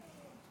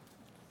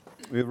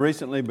We've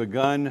recently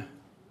begun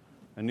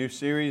a new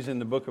series in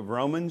the book of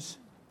Romans,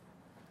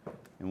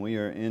 and we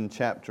are in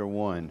chapter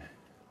 1.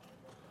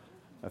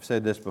 I've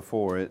said this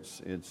before,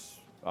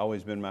 it's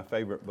always been my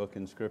favorite book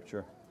in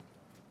Scripture.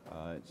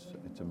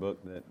 It's a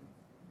book that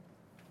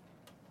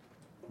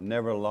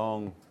never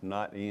long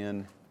not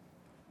in,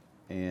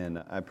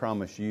 and I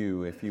promise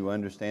you, if you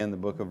understand the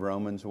book of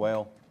Romans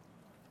well,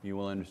 you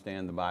will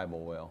understand the Bible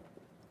well.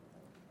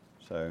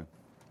 So,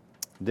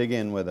 dig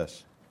in with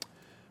us.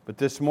 But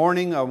this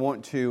morning I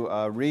want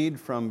to read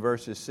from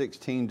verses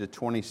 16 to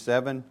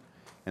 27,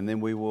 and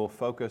then we will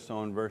focus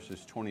on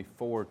verses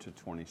 24 to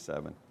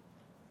 27.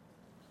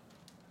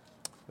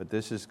 But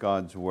this is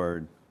God's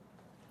Word,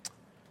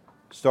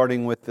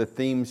 starting with the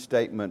theme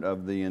statement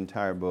of the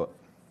entire book.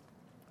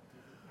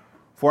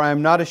 For I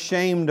am not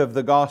ashamed of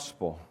the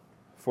gospel,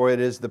 for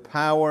it is the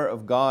power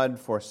of God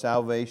for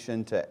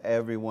salvation to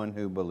everyone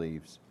who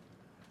believes,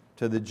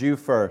 to the Jew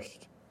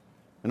first,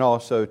 and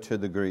also to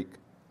the Greek.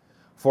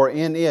 For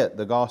in it,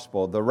 the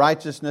gospel, the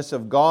righteousness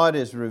of God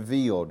is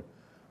revealed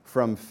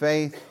from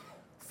faith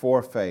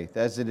for faith.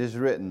 As it is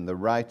written, the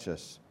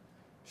righteous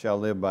shall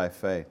live by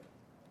faith.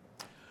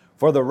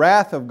 For the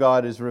wrath of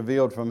God is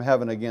revealed from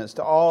heaven against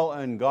all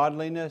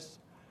ungodliness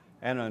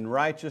and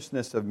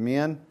unrighteousness of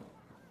men,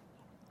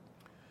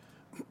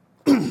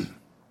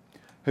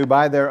 who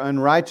by their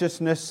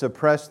unrighteousness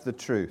suppress the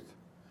truth.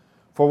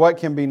 For what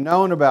can be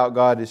known about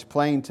God is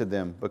plain to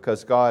them,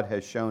 because God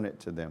has shown it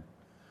to them.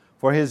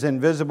 For His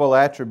invisible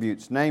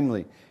attributes,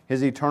 namely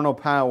His eternal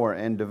power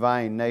and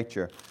divine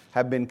nature,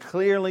 have been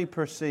clearly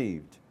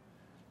perceived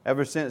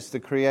ever since the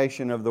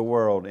creation of the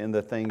world in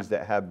the things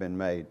that have been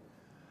made.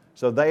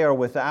 So they are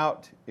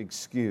without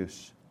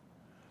excuse.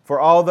 For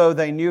although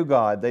they knew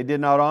God, they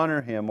did not honor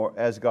Him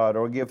as God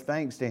or give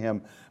thanks to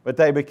Him, but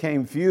they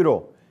became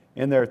futile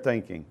in their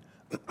thinking,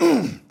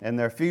 and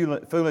their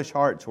foolish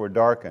hearts were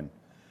darkened.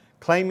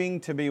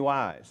 Claiming to be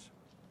wise,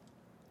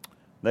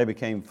 they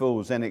became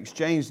fools and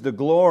exchanged the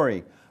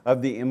glory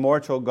of the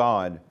immortal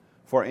God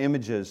for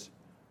images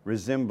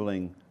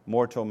resembling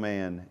mortal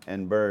man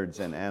and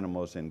birds and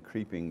animals and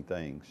creeping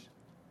things.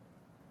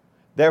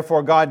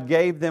 Therefore God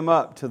gave them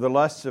up to the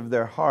lusts of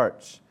their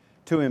hearts,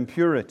 to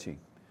impurity,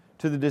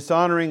 to the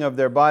dishonoring of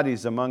their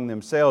bodies among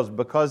themselves,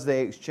 because they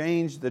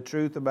exchanged the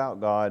truth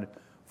about God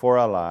for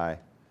a lie,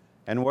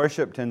 and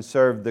worshipped and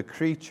served the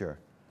creature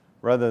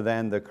rather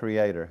than the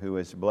Creator, who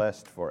is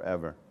blessed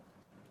forever.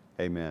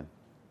 Amen.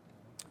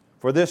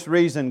 For this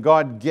reason,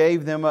 God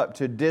gave them up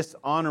to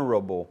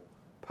dishonorable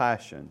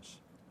passions.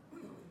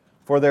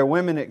 For their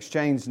women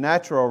exchanged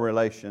natural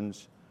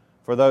relations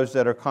for those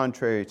that are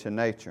contrary to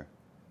nature.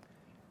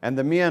 And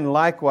the men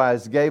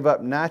likewise gave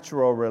up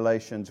natural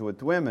relations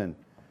with women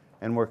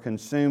and were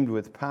consumed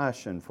with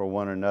passion for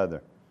one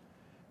another.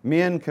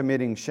 Men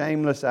committing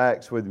shameless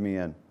acts with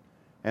men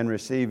and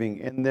receiving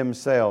in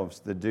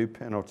themselves the due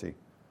penalty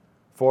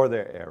for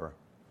their error.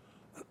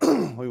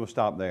 We will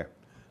stop there.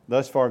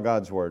 Thus far,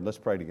 God's Word. Let's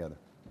pray together.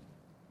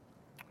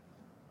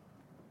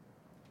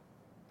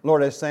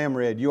 Lord, as Sam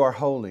read, You are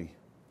holy.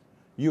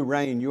 You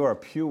reign. You are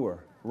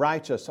pure,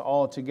 righteous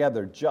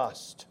altogether,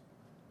 just,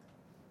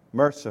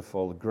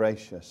 merciful,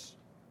 gracious,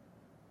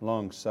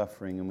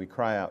 long-suffering. And we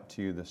cry out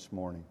to You this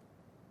morning.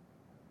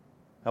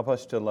 Help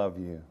us to love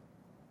You.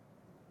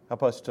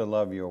 Help us to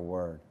love Your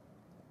Word.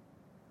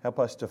 Help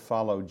us to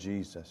follow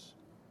Jesus.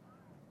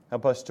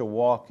 Help us to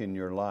walk in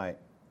Your light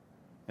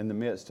in the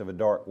midst of a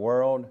dark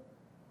world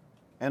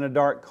and a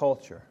dark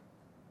culture,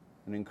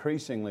 an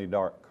increasingly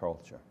dark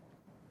culture.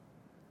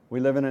 We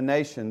live in a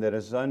nation that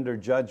is under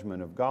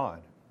judgment of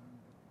God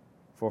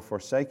for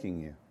forsaking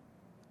You.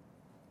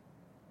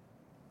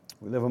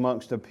 We live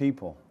amongst a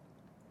people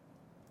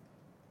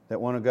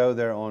that want to go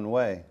their own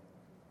way.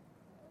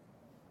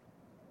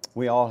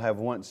 We all have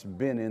once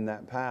been in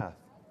that path,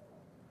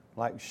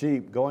 like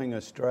sheep going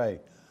astray,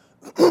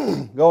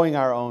 going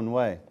our own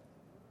way.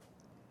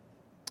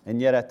 And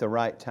yet at the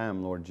right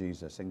time, Lord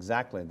Jesus,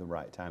 exactly the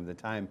right time, the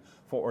time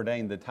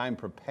foreordained, the time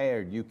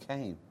prepared, You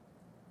came.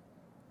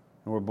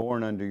 And were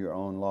born under Your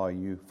own law.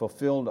 You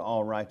fulfilled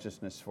all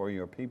righteousness for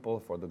Your people,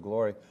 for the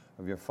glory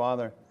of Your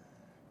Father.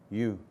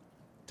 You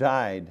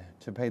died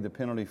to pay the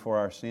penalty for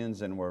our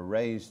sins and were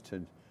raised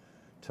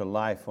to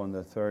life on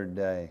the third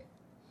day.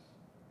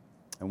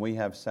 And we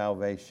have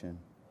salvation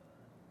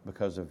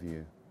because of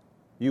You.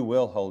 You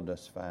will hold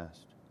us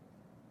fast.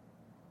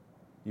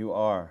 You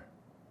are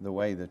the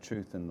way, the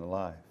truth, and the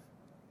life.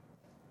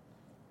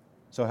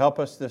 So help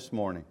us this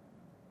morning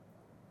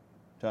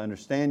to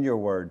understand Your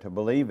Word, to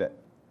believe it,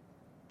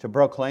 to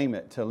proclaim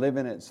it, to live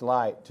in its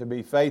light, to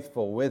be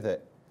faithful with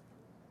it,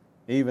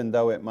 even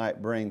though it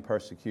might bring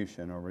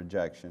persecution or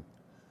rejection.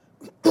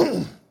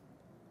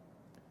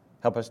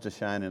 Help us to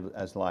shine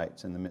as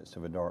lights in the midst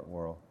of a dark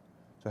world.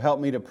 So help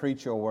me to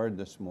preach Your Word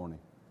this morning,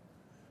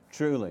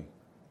 truly,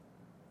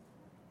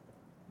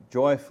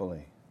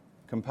 joyfully,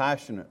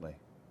 compassionately,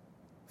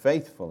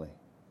 faithfully,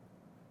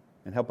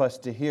 and help us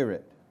to hear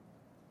it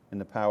in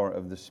the power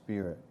of the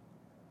Spirit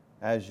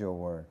as Your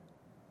Word,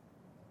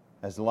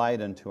 as light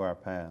unto our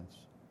paths.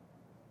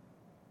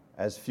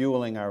 as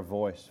fueling our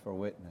voice for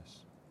witness.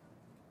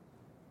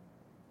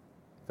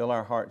 Fill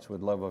our hearts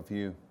with love of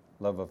you,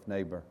 love of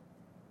neighbor,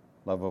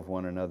 love of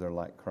one another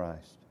like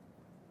Christ.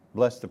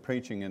 Bless the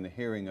preaching and the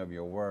hearing of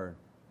your word.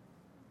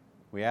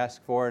 We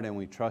ask for it and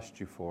we trust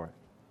you for it.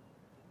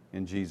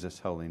 In Jesus'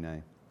 holy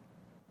name.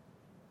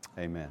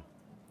 Amen.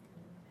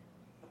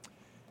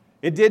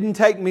 It didn't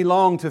take me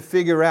long to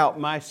figure out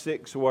my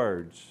 6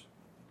 words.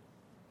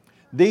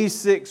 These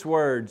 6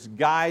 words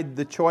guide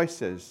the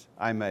choices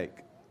I make.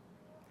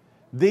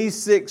 These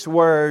 6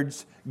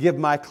 words give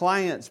my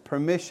clients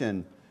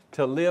permission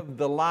to live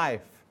the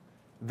life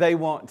they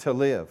want to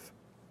live.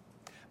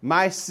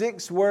 My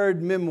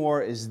 6-word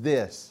memoir is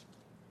this: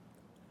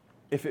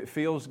 if it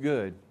feels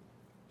good,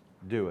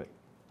 do it.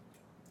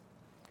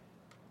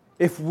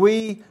 If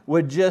we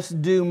would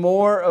just do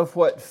more of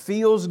what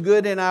feels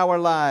good in our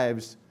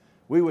lives,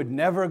 we would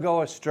never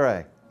go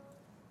astray.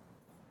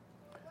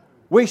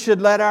 We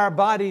should let our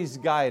bodies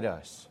guide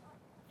us.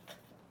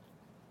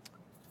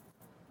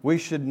 We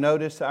should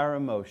notice our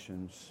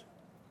emotions.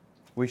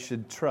 We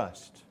should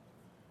trust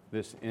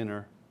this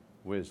inner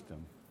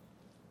wisdom.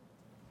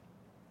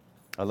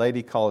 A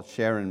lady called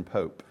Sharon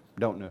Pope,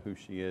 don't know who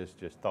she is,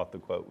 just thought the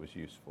quote was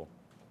useful,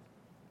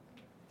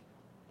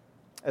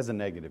 as a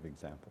negative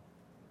example.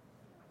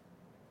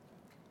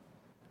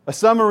 A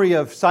summary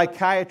of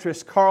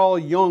psychiatrist Carl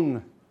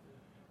Jung,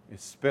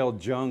 it's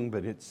spelled Jung,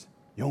 but it's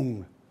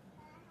Jung.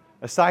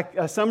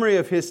 A summary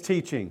of his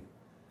teaching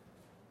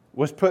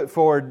was put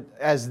forward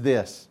as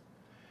this: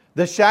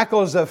 the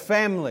shackles of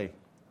family,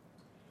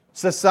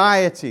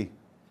 society,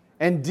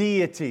 and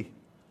deity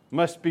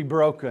must be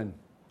broken.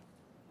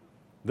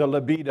 The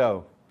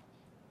libido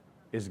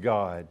is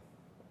God.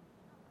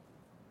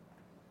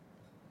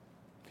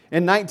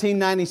 In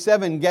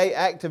 1997, gay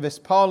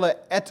activist Paula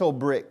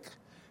Ettelbrick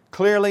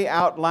clearly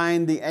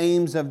outlined the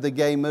aims of the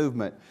gay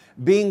movement.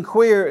 Being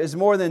queer is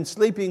more than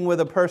sleeping with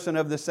a person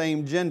of the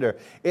same gender.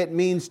 It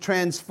means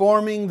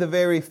transforming the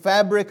very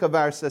fabric of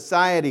our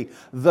society.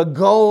 The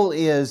goal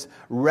is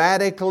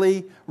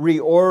radically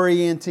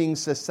reorienting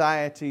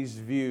society's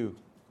view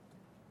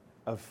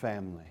of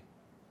family.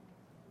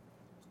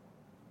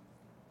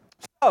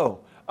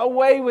 So,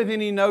 away with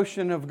any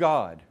notion of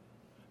God,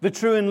 the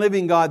true and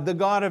living God, the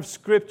God of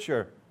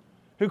Scripture,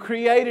 who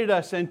created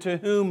us and to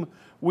whom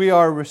we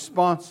are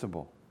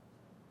responsible.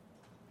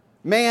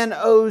 Man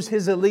owes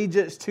his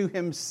allegiance to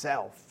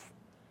himself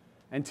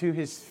and to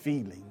his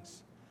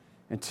feelings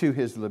and to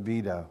his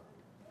libido.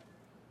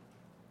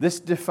 This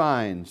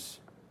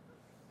defines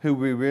who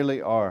we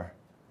really are,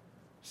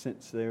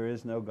 since there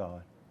is no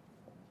God.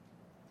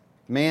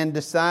 Man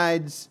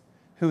decides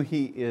who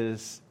he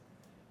is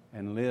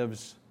and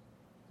lives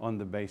on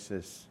the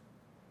basis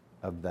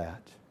of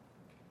that.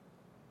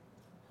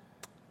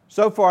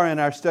 So far in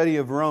our study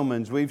of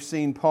Romans, we've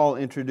seen Paul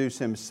introduce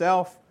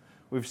himself.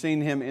 We've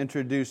seen him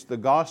introduce the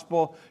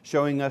gospel,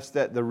 showing us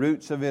that the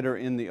roots of it are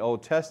in the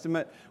Old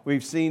Testament.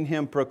 We've seen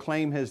him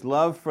proclaim his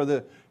love for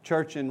the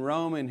church in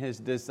Rome and his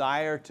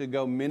desire to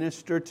go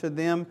minister to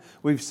them.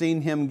 We've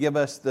seen him give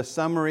us the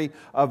summary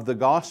of the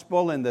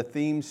gospel and the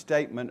theme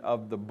statement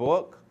of the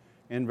book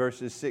in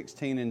verses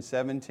 16 and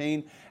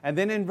 17. And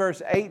then in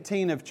verse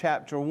 18 of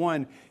chapter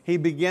 1, he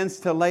begins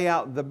to lay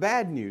out the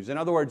bad news. In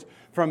other words,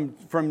 from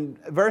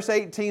verse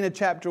 18 of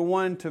chapter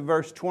 1 to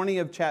verse 20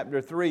 of chapter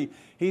 3,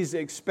 he's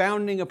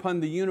expounding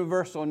upon the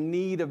universal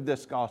need of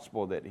this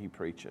gospel that he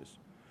preaches.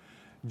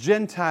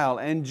 Gentile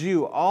and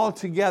Jew, all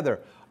together,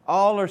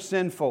 all are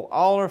sinful,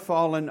 all are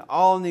fallen,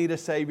 all need a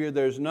Savior.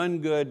 There's none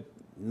good,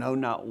 no,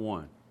 not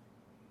one.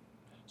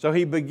 So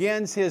he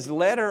begins his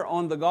letter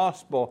on the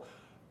gospel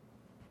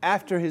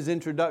after his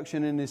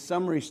introduction and his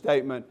summary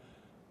statement,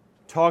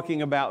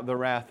 talking about the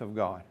wrath of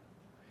God.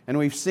 And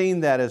we've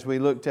seen that as we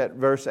looked at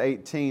verse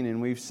 18, and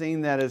we've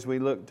seen that as we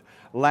looked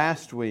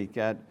last week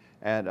at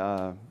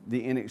the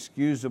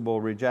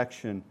inexcusable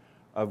rejection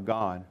of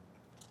God.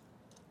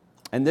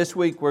 And this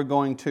week we're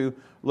going to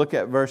look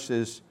at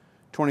verses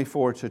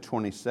 24 to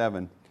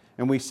 27.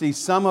 And we see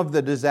some of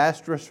the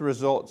disastrous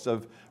results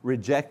of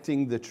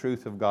rejecting the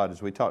truth of God,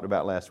 as we talked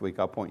about last week.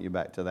 I'll point you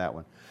back to that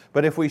one.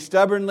 But if we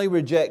stubbornly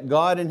reject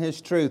God and His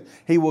truth,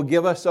 He will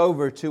give us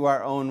over to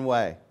our own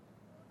way,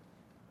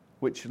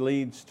 which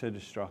leads to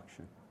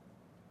destruction.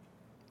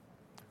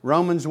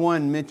 Romans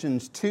 1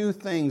 mentions 2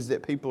 things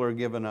that people are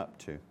given up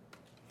to.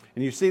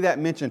 And you see that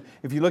mentioned.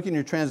 If you look in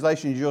your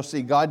translations, you'll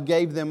see God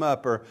gave them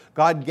up or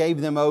God gave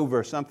them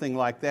over, something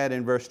like that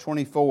in verse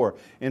 24,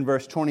 in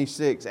verse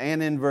 26,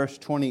 and in verse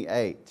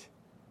 28.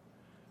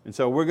 And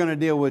so we're going to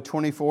deal with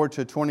 24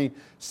 to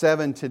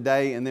 27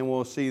 today, and then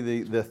we'll see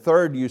the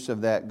third use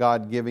of that,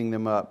 God giving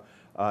them up,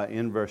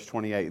 in verse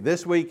 28.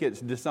 This week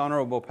it's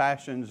dishonorable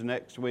passions.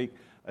 Next week,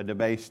 a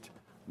debased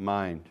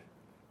mind.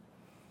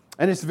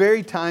 And it's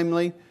very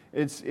timely.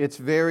 It's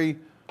very...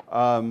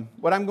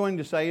 what I'm going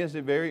to say is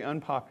very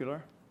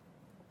unpopular.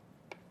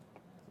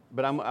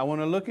 But I want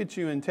to look at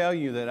you and tell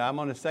you that I'm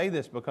going to say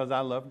this because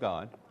I love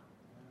God.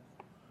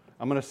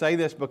 I'm going to say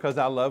this because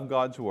I love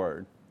God's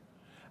Word.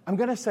 I'm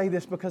going to say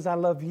this because I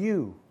love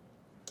you.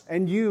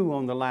 and you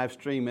on the live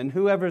stream and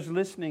whoever's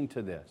listening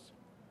to this.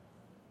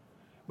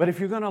 But if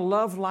you're going to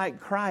love like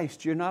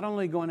Christ, you're not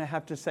only going to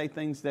have to say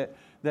things that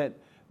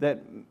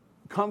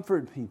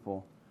comfort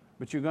people,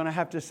 but you're going to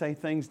have to say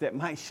things that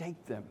might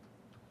shake them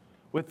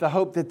with the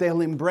hope that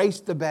they'll embrace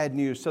the bad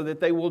news so that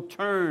they will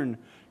turn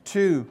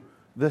to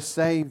the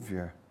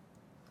Savior.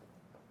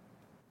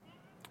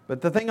 But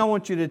the thing I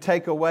want you to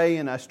take away,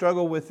 and I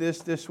struggle with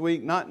this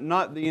week,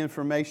 not the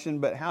information,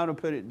 but how to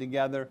put it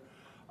together.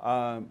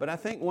 But I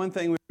think one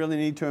thing we really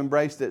need to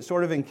embrace that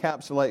sort of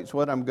encapsulates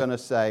what I'm going to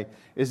say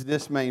is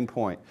this main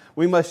point.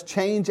 We must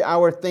change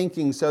our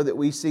thinking so that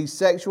we see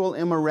sexual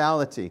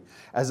immorality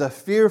as a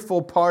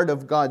fearful part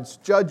of God's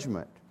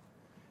judgment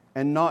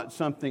and not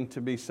something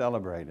to be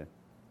celebrated.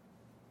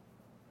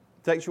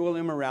 Sexual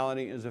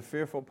immorality is a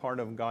fearful part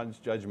of God's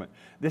judgment.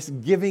 This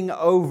giving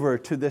over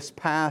to this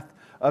path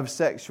of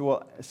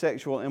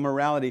sexual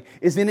immorality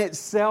is in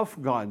itself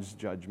God's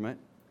judgment.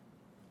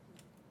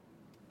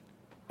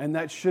 And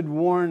that should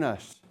warn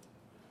us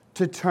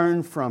to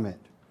turn from it,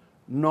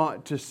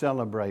 not to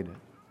celebrate it.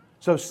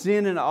 So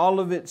sin in all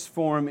of its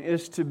form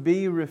is to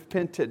be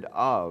repented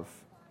of.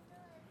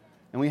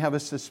 And we have a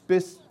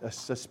specific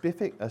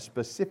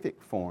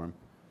form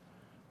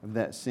of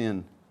that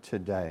sin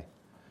today.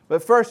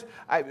 But first,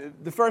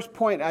 the first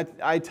point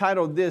I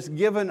titled this,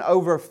 given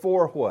over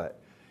for what?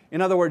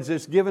 In other words,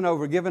 it's given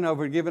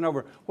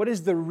over. What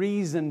is the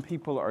reason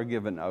people are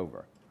given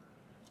over?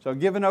 So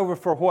given over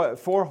for what?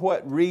 For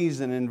what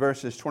reason in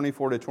verses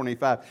 24 to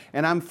 25?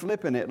 And I'm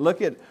flipping it.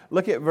 Look at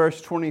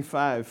verse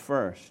 25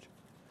 first.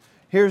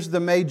 Here's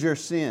the major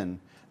sin,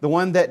 the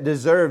one that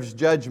deserves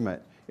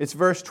judgment. It's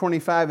verse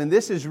 25, and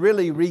this is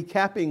really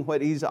recapping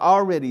what he's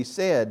already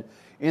said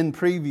in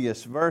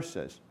previous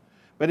verses.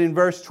 But in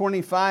verse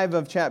 25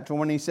 of chapter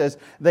 1, he says,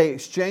 they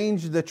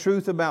exchanged the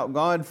truth about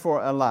God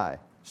for a lie.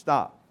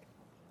 Stop.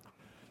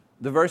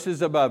 The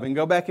verses above, and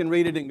go back and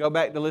read it and go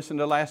back to listen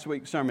to last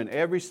week's sermon.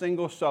 Every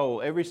single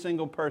soul, every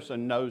single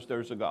person knows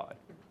there's a God.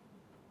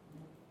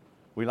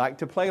 We like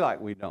to play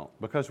like we don't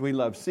because we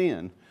love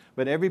sin.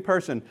 But every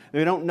person,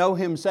 we don't know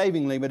Him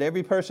savingly, but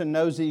every person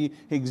knows He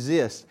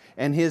exists.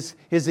 And His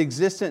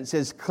existence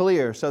is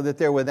clear so that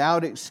they're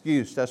without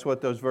excuse. That's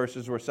what those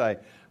verses were saying.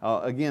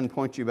 I'll again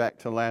point you back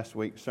to last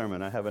week's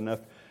sermon. I have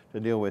enough to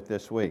deal with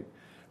this week.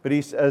 But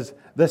he says,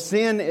 the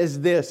sin is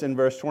this in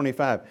verse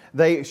 25.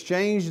 They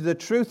exchanged the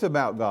truth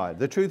about God,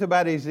 the truth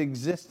about His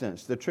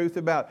existence, the truth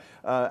about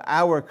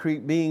our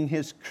being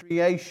His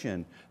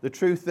creation, the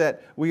truth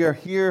that we are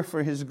here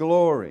for His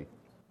glory.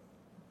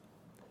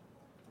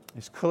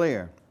 It's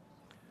clear.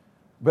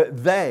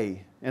 But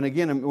they, and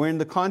again, we're in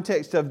the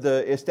context of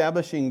the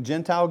establishing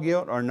Gentile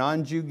guilt or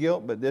non-Jew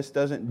guilt, but this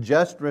doesn't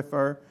just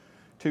refer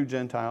to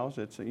Gentiles,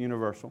 it's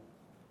universal.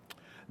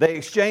 They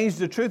exchanged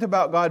the truth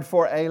about God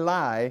for a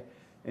lie.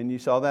 And you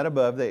saw that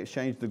above. They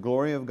exchanged the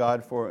glory of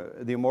God for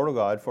the immortal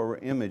God for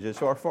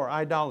images or for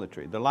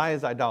idolatry. The lie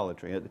is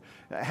idolatry.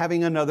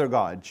 Having another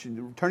God.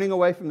 Turning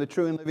away from the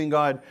true and living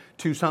God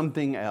to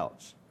something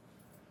else.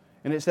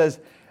 And it says,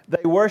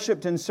 they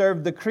worshipped and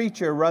served the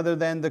creature rather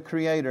than the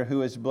Creator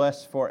who is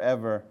blessed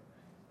forever.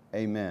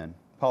 Amen.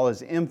 Paul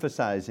is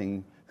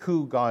emphasizing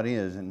who God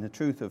is and the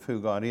truth of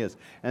who God is.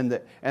 And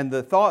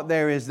the thought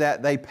there is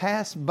that they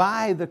pass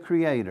by the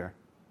Creator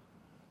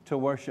to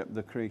worship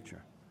the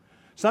creature.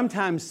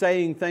 Sometimes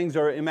saying things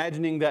or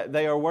imagining that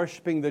they are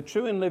worshiping the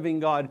true and living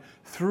God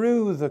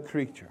through the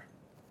creature.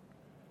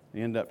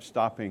 They end up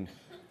stopping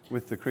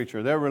with the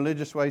creature. There are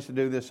religious ways to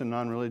do this and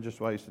non-religious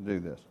ways to do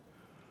this.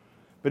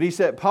 But he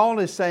said, Paul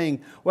is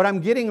saying, what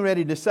I'm getting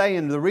ready to say,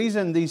 and the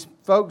reason these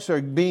folks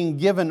are being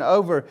given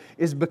over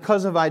is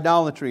because of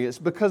idolatry. It's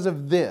because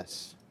of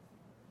this.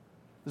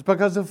 It's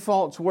because of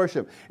false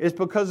worship. It's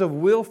because of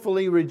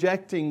willfully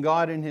rejecting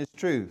God and His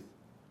truth.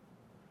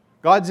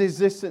 God's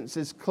existence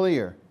is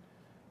clear.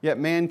 Yet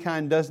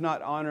mankind does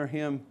not honor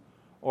Him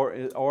or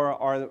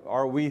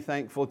are we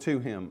thankful to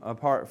Him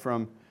apart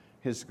from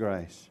His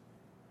grace.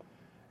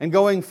 And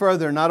going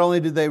further, not only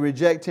did they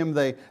reject Him,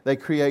 they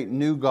create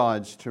new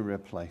gods to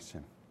replace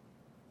Him.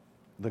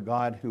 The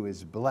God who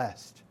is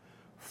blessed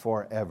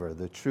forever,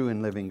 the true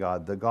and living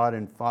God, the God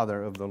and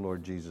Father of the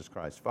Lord Jesus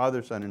Christ,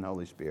 Father, Son, and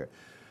Holy Spirit,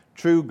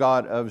 true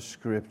God of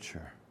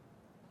Scripture.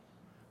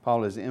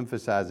 Paul is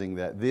emphasizing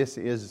that this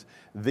is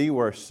the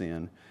worst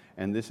sin.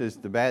 And this is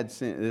the bad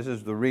sin. This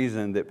is the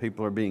reason that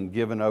people are being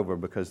given over,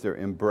 because they're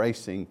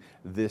embracing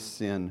this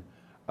sin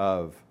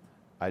of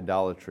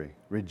idolatry,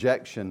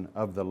 rejection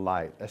of the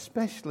light,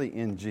 especially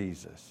in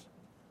Jesus.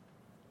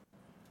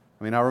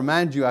 I mean, I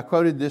remind you, I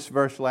quoted this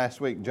verse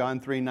last week,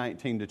 John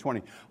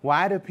 3:19-20.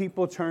 Why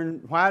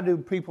do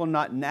people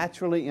not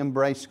naturally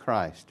embrace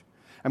Christ?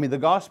 I mean, the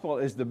gospel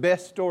is the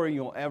best story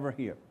you'll ever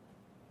hear.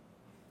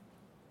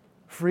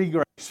 Free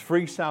grace,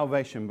 free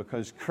salvation,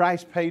 because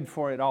Christ paid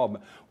for it all.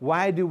 But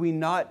why do we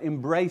not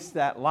embrace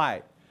that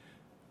light?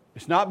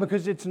 It's not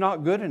because it's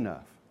not good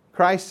enough.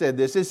 Christ said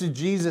this. This is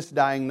Jesus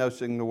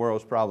diagnosing the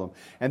world's problem.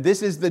 And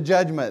this is the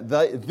judgment.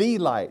 The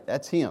light,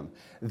 that's Him.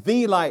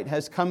 The light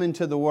has come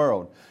into the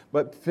world.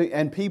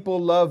 And people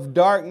love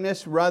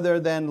darkness rather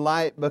than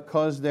light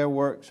because their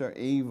works are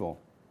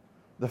evil.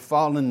 The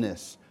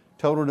fallenness,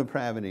 total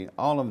depravity,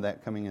 all of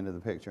that coming into the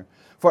picture.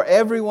 For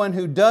everyone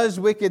who does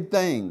wicked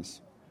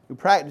things, who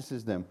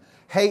practices them,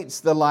 hates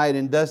the light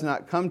and does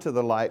not come to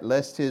the light,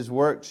 lest his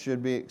works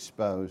should be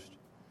exposed.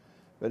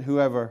 But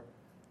whoever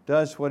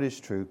does what is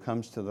true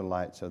comes to the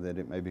light so that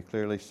it may be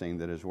clearly seen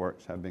that his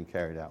works have been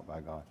carried out by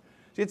God.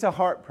 See, it's a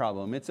heart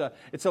problem. It's a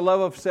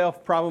love of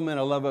self problem and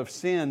a love of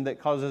sin that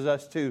causes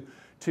us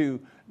to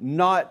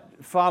not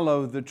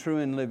follow the true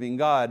and living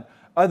God,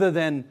 other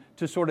than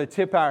to sort of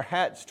tip our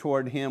hats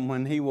toward Him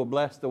when He will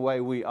bless the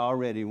way we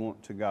already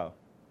want to go.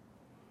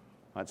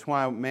 That's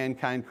why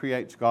mankind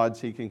creates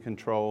gods He can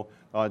control,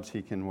 gods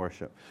He can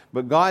worship.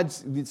 But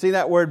God's, you see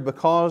that word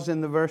because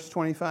in the verse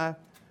 25?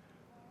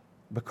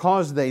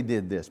 Because they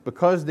did this,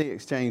 because they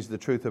exchanged the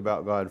truth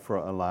about God for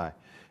a lie,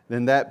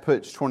 then that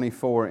puts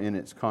 24 in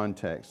its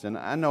context. And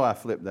I know I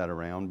flipped that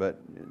around, but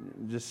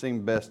it just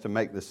seemed best to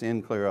make the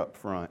sin clear up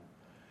front.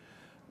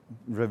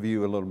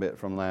 Review a little bit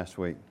from last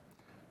week.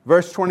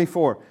 Verse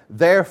 24,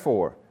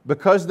 therefore,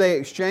 because they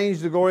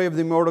exchanged the glory of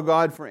the immortal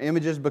God for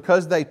images,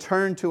 because they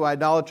turned to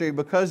idolatry,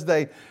 because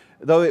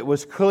though it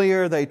was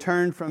clear, they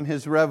turned from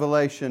His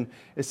revelation,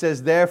 it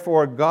says,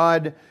 therefore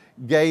God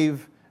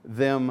gave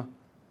them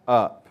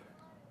up.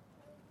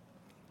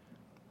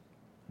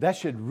 That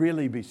should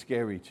really be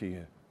scary to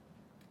you.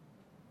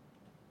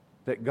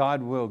 That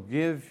God will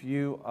give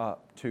you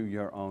up to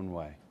your own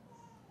way.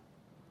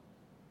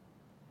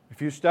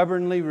 If you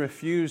stubbornly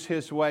refuse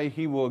His way,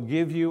 He will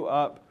give you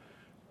up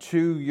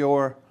to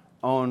your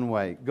own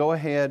way. Go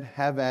ahead,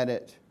 have at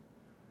it.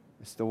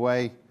 It's the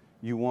way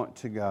you want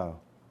to go.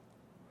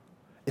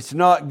 It's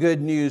not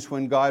good news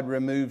when God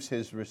removes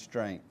His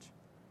restraint.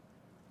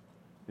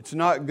 It's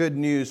not good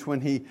news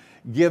when He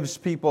gives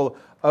people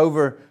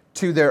over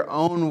to their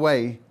own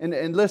way.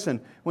 And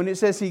listen, when it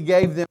says He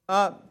gave them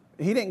up,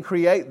 He didn't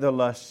create the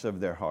lusts of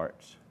their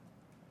hearts.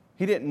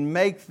 He didn't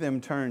make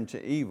them turn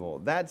to evil.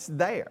 That's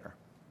there.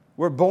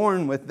 We're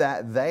born with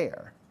that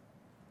there.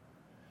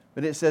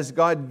 But it says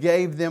God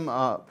gave them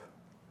up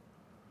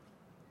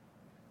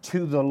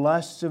to the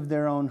lusts of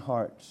their own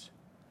hearts,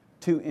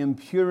 to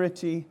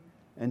impurity,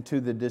 and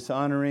to the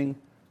dishonoring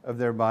of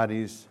their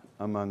bodies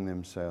among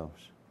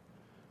themselves.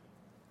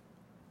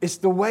 It's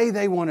the way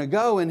they want to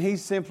go, and He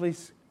simply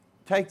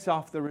takes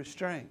off the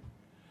restraint.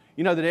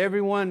 You know that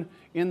everyone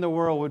in the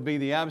world would be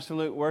the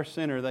absolute worst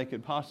sinner they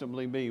could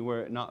possibly be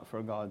were it not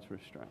for God's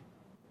restraint,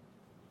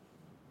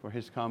 for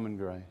His common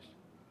grace,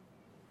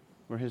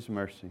 for His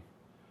mercy.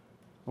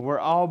 We're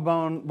all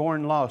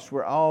born lost.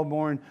 We're all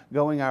born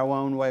going our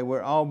own way.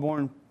 We're all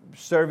born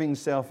serving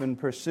self and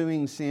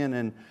pursuing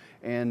sin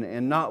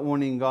and not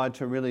wanting God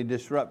to really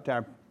disrupt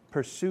our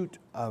pursuit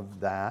of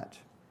that.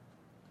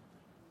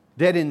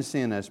 Dead in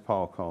sin, as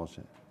Paul calls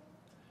it.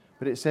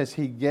 But it says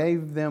He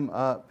gave them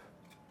up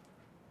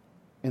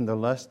in the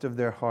lust of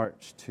their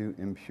hearts to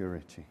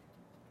impurity.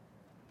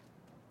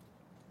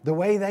 The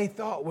way they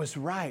thought was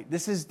right.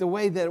 This is the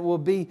way that will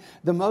be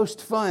the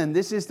most fun.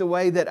 This is the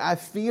way that I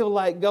feel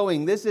like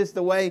going. This is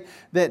the way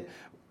that,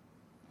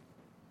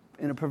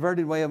 in a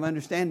perverted way of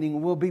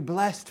understanding, will be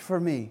blessed for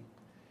me.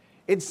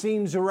 It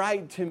seems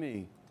right to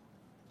me.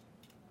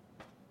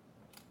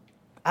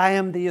 I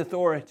am the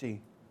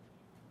authority.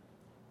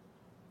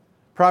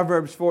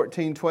 Proverbs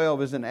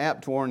 14:12 is an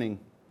apt warning.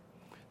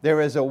 There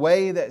is a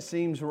way that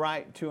seems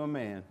right to a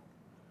man,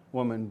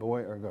 woman,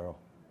 boy, or girl.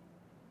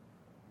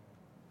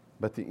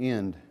 But the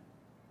end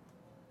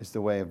is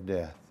the way of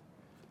death.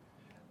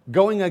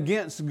 Going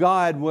against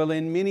God will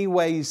in many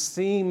ways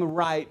seem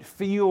right,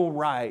 feel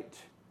right,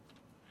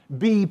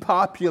 be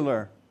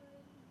popular,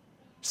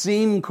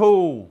 seem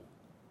cool.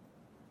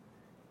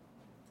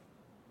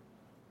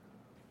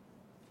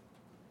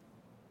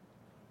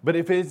 But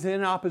if it's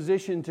in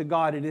opposition to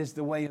God, it is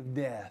the way of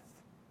death.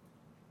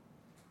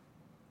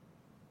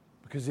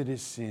 Because it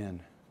is sin.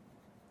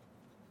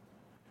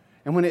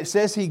 And when it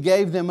says He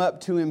gave them up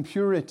to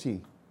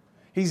impurity,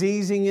 He's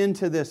easing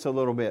into this a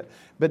little bit.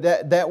 But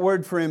that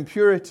word for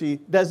impurity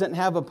doesn't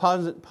have a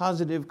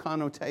positive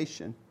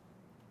connotation.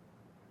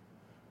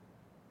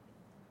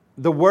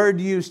 The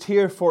word used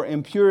here for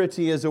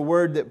impurity is a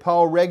word that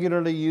Paul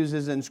regularly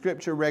uses and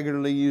Scripture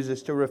regularly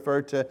uses to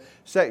refer to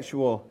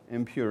sexual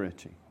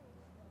impurity.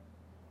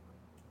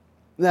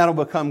 That'll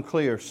become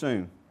clear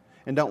soon.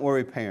 And don't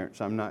worry,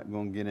 parents, I'm not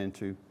going to get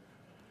into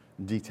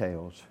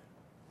details.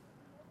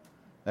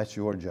 That's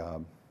your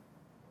job.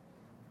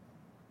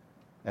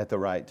 At the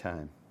right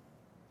time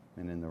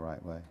and in the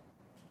right way.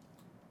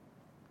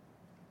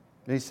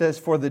 He says,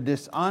 for the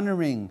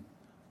dishonoring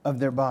of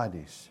their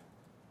bodies.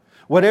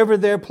 Whatever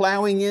they're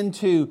plowing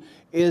into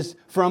is,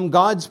 from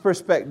God's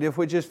perspective,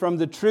 which is from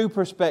the true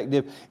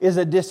perspective, is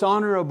a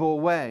dishonorable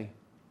way.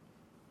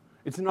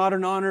 It's not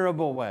an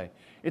honorable way.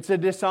 It's a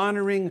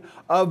dishonoring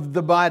of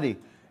the body.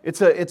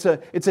 It's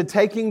a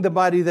taking the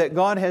body that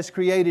God has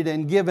created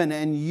and given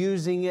and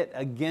using it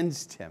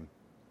against Him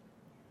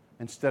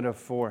instead of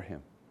for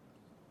Him.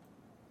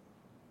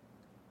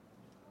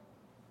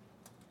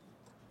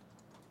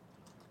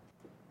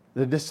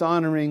 The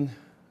dishonoring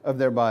of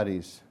their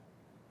bodies.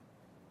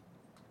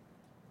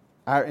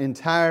 Our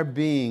entire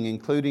being,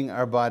 including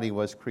our body,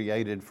 was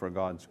created for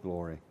God's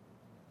glory,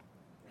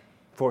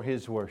 for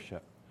His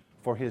worship,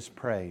 for His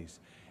praise.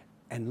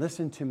 And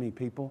listen to me,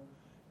 people,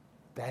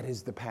 that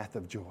is the path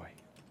of joy.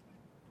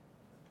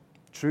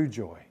 True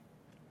joy,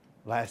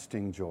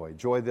 lasting joy,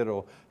 joy that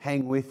will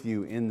hang with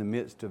you in the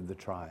midst of the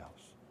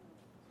trials.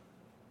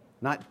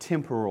 Not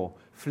temporal,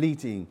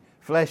 fleeting,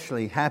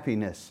 fleshly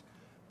happiness,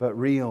 but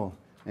real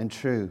and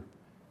true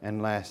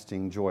and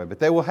lasting joy. But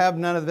they will have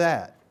none of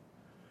that.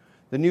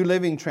 The New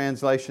Living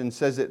Translation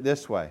says it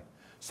this way.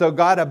 So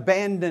God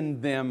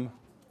abandoned them.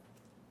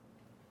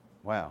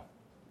 Wow,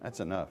 that's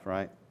enough,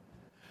 right?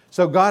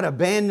 So God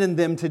abandoned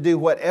them to do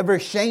whatever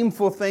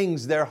shameful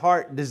things their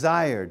heart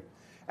desired.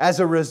 As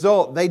a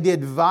result, they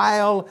did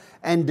vile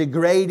and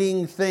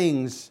degrading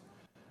things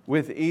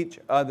with each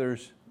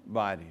other's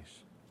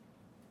bodies.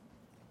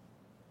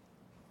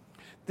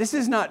 This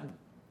is not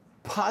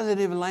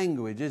positive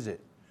language, is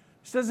it?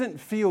 This doesn't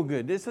feel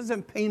good. This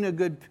doesn't paint a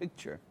good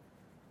picture.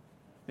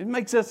 It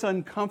makes us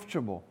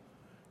uncomfortable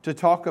to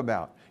talk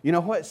about. You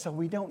know what? So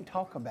we don't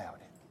talk about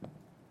it.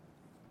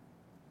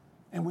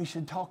 And we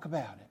should talk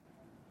about it.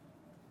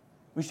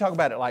 We should talk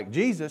about it like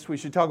Jesus. We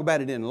should talk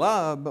about it in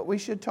love, but we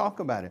should talk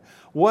about it.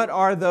 What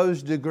are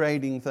those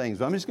degrading things?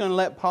 Well, I'm just going to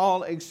let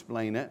Paul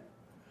explain it.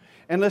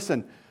 And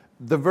listen,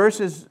 the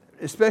verses,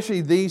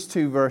 especially these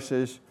two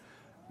verses,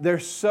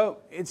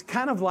 it's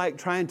kind of like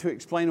trying to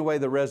explain away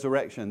the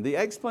resurrection. The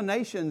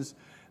explanations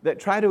that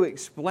try to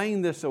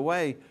explain this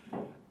away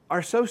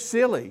are so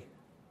silly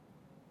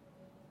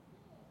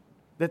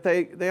that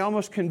they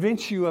almost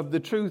convince you of the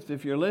truth,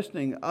 if you're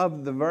listening,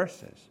 of the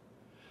verses.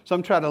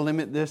 Some try to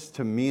limit this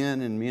to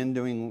men and men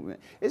doing...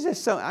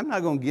 I'm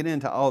not going to get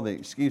into all the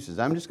excuses.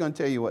 I'm just going to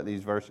tell you what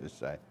these verses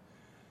say.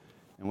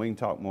 And we can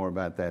talk more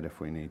about that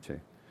if we need to.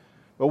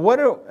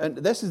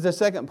 But this is the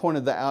second point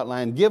of the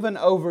outline. Given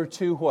over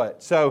to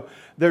what? So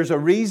there's a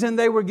reason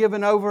they were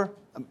given over.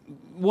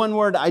 One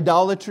word,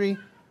 idolatry.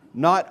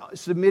 Not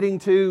submitting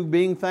to,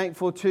 being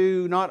thankful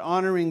to, not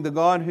honoring the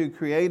God who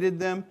created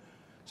them.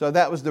 So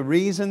that was the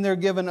reason they're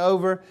given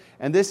over.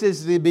 And this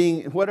is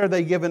what are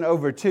they given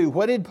over to?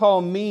 What did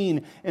Paul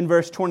mean in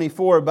verse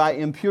 24 by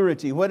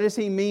impurity? What does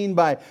he mean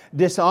by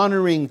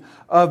dishonoring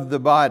of the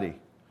body?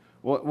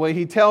 Well,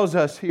 he tells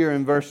us here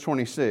in verse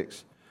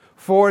 26.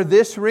 For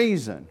this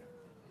reason,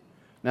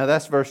 now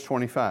that's verse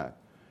 25,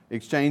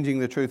 exchanging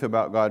the truth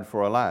about God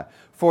for a lie.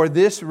 For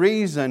this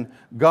reason,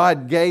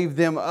 God gave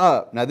them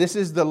up. Now this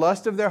is the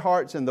lust of their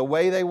hearts and the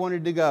way they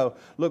wanted to go.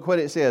 Look what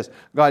it says.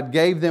 God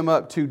gave them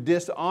up to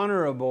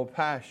dishonorable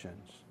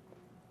passions.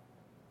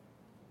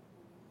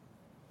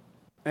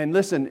 And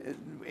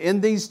listen,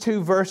 in these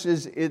two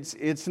verses,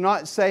 it's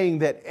not saying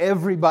that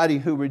everybody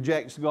who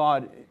rejects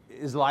God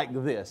is like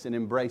this and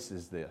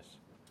embraces this.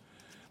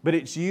 But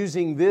it's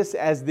using this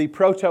as the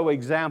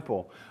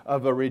proto-example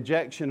of a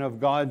rejection of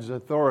God's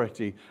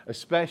authority,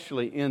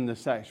 especially in the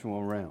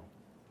sexual realm.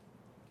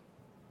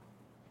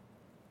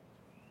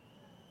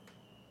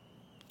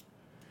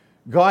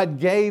 God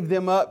gave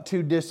them up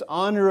to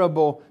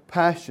dishonorable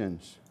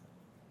passions.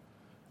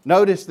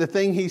 Notice the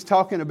thing he's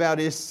talking about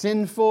is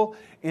sinful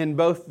in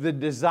both the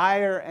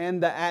desire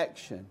and the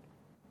action.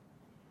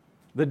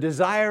 The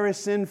desire is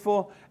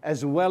sinful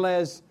as well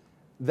as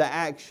the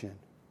action.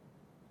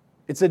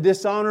 It's a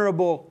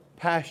dishonorable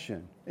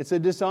passion. It's a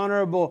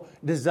dishonorable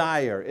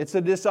desire. It's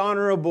a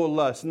dishonorable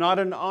lust, not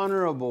an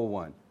honorable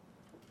one.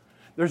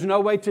 There's no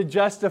way to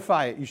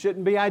justify it. You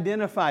shouldn't be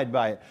identified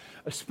by it,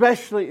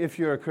 especially if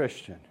you're a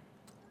Christian.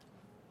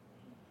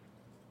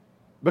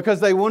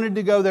 Because they wanted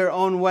to go their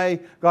own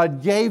way,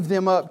 God gave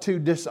them up to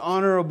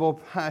dishonorable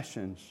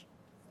passions.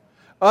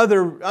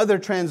 Other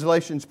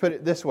translations put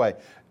it this way.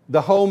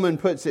 The Holman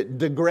puts it,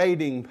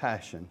 degrading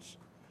passions.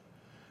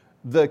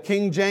 The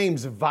King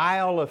James,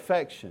 vile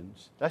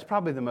affections. That's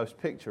probably the most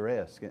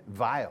picturesque.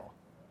 Vile.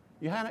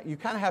 You kind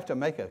of have to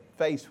make a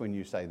face when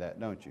you say that,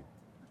 don't you?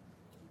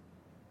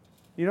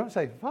 You don't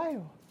say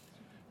vile.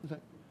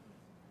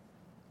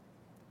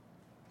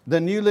 The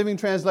New Living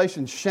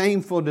Translation,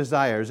 shameful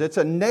desires. It's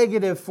a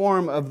negative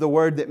form of the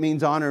word that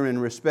means honor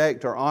and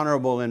respect or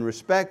honorable and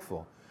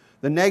respectful.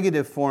 The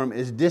negative form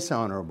is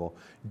dishonorable,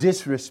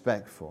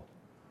 disrespectful.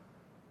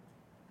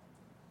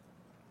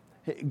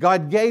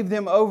 God gave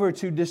them over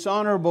to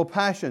dishonorable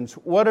passions.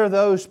 What are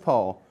those,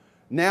 Paul?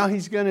 Now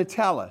he's going to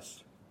tell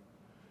us.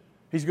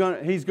 He's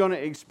going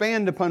to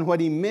expand upon what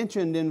he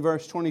mentioned in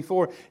verse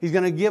 24. He's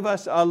going to give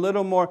us a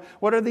little more.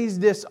 What are these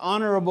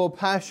dishonorable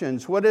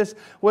passions? What is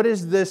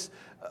this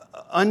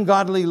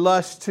ungodly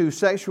lust to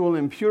sexual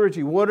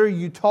impurity? What are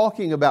you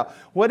talking about?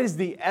 What is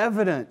the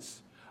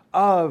evidence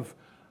of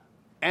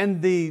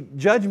and the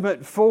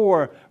judgment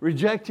for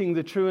rejecting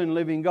the true and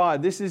living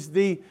God? This is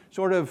the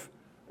sort of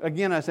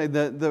again, I say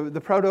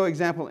the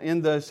proto-example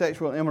in the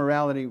sexual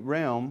immorality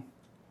realm.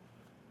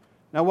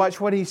 Now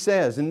watch what he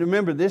says. And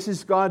remember, this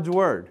is God's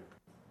Word.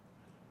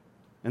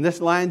 And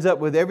this lines up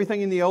with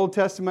everything in the Old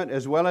Testament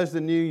as well as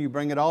the New. You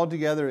bring it all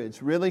together.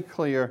 It's really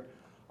clear,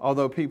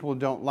 although people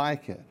don't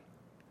like it.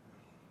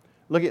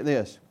 Look at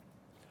this.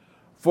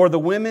 For the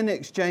women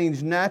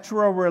exchange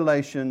natural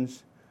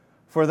relations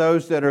for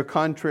those that are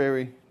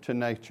contrary to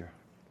nature.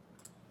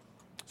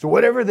 So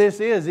whatever this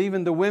is,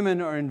 even the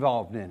women are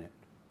involved in it.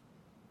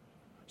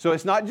 So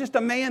it's not just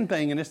a man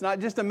thing, and it's not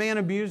just a man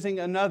abusing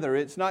another.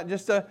 It's not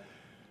just a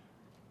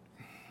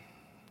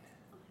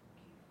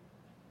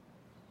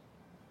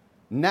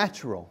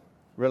natural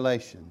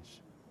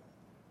relations.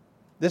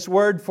 This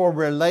word for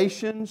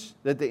relations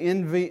that the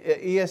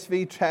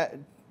ESV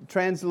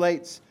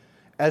translates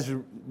as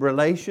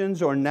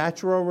relations or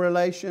natural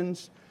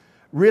relations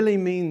really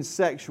means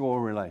sexual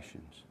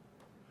relations.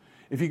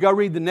 If you go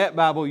read the Net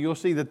Bible, you'll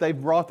see that they've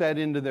brought that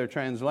into their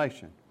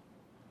translation.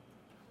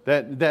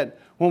 That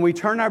when we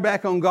turn our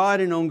back on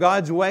God and on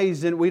God's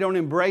ways, and we don't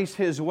embrace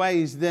His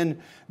ways,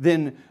 then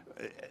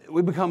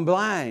we become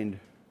blind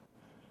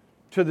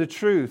to the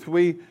truth.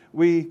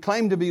 We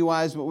claim to be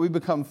wise, but we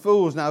become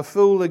fools. Now,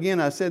 fool,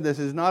 again, I said this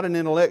is not an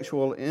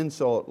intellectual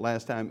insult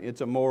last time. It's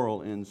a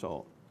moral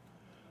insult.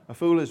 A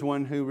fool is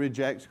one who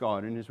rejects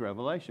God and His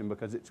revelation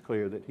because it's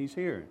clear that He's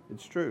here.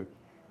 It's true.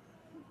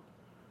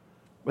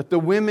 But the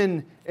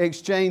women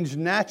exchange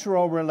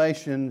natural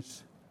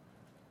relations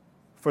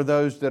for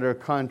those that are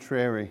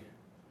contrary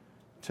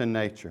to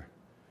nature.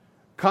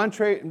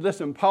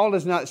 Listen, Paul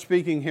is not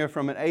speaking here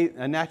from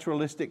a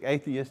naturalistic,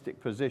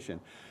 atheistic position.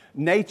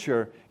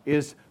 Nature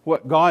is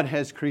what God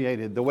has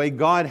created, the way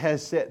God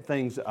has set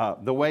things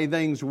up, the way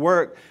things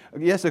work,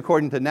 yes,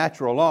 according to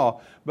natural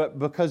law, but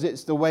because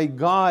it's the way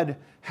God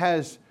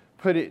has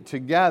put it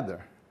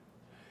together.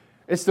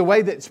 It's the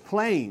way that's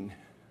plain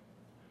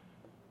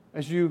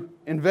as you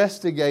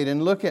investigate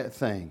and look at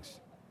things.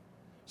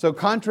 So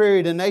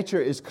contrary to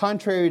nature is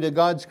contrary to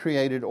God's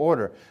created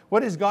order.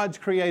 What is God's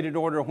created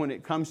order when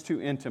it comes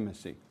to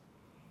intimacy?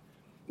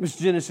 It's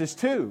Genesis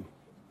 2.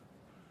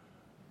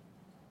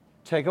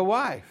 Take a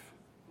wife.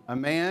 A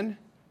man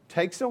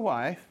takes a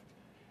wife,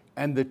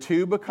 and the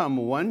two become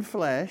one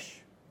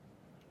flesh.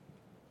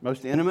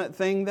 Most intimate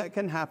thing that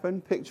can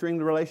happen, picturing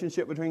the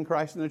relationship between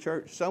Christ and the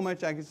church. So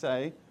much I could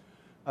say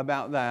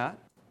about that.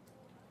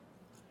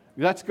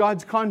 That's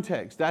God's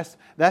context.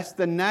 That's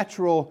the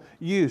natural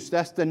use.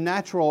 That's the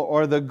natural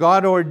or the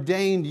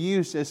God-ordained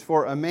use is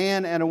for a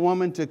man and a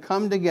woman to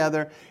come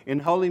together in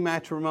holy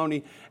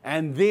matrimony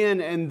and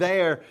then and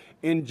there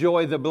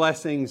enjoy the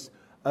blessings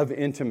of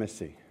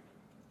intimacy.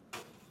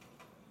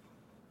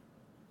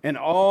 And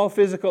all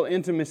physical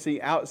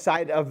intimacy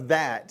outside of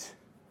that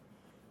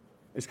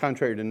is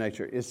contrary to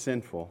nature, is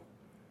sinful.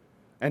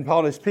 And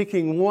Paul is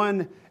picking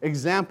one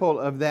example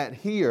of that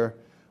here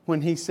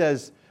when he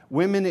says,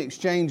 women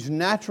exchange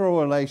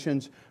natural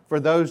relations for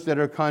those that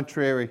are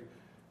contrary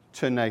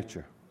to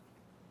nature.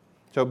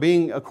 So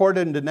being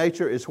according to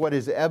nature is what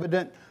is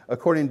evident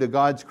according to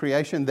God's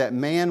creation, that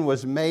man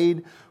was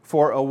made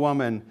for a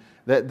woman,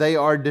 that they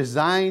are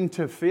designed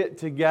to fit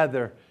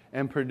together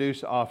and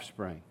produce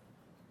offspring.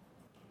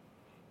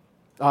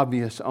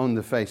 Obvious on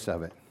the face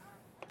of it.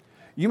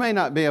 You may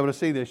not be able to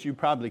see this. You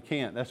probably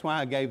can't. That's why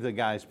I gave the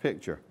guys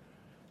pictures.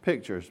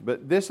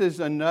 But this is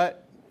a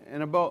nut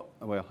and a bolt.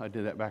 Well, I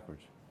did that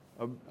backwards.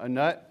 A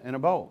nut and a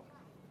bolt.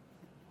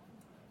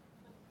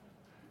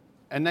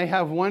 And they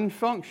have one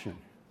function: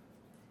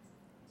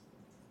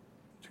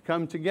 to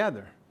come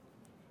together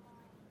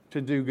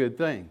to do good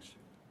things.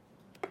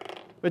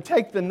 But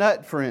take the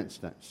nut, for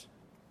instance.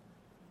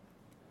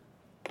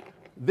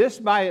 This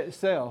by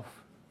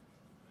itself,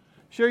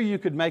 sure, you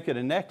could make it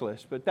a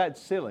necklace, but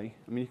that's silly.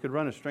 I mean, you could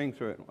run a string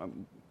through it.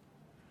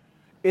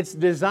 It's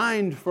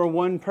designed for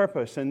one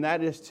purpose, and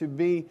that is to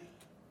be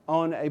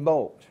on a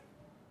bolt.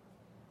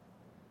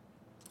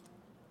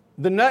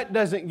 The nut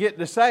doesn't get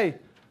to say,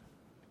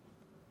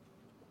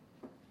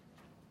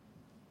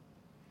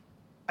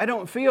 I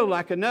don't feel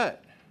like a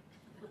nut.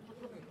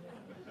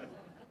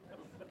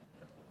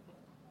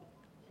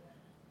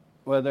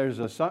 Well, there's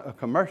a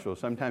commercial.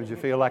 Sometimes you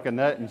feel like a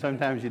nut and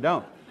sometimes you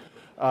don't.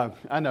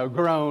 I know,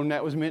 grown,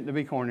 that was meant to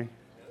be corny.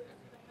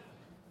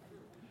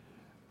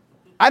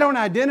 I don't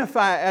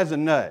identify as a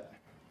nut.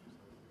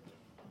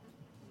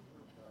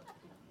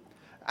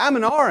 I'm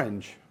an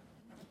orange.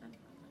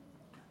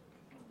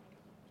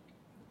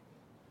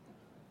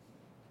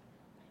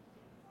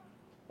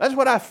 That's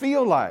what I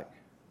feel like.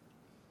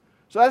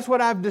 So that's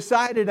what I've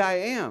decided I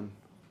am.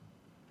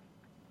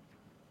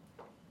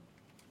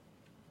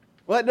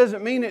 Well, that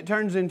doesn't mean it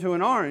turns into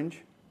an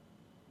orange.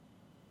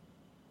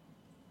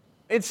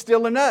 It's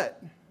still a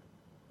nut.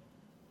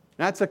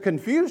 That's a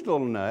confused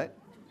little nut.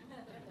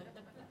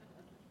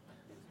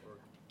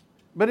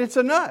 But it's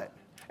a nut.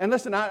 And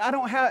listen,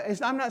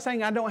 I'm not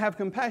saying I don't have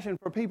compassion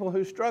for people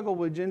who struggle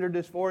with gender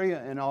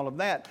dysphoria and all of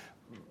that.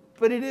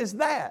 But it is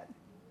that.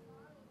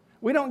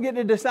 We don't get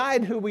to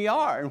decide who we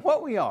are and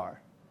what we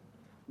are.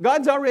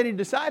 God's already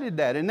decided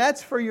that, and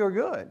that's for your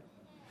good.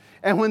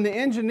 And when the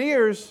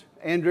engineers,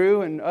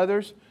 Andrew and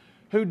others,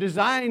 who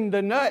designed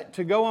the nut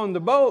to go on the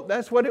bolt,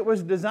 that's what it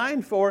was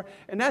designed for,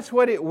 and that's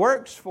what it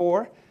works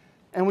for.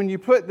 And when you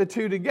put the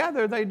two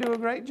together, they do a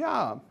great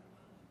job.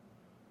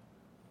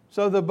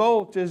 So the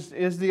bolt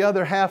is the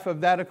other half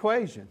of that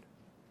equation.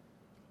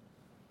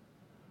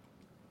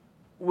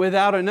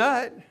 Without a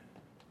nut,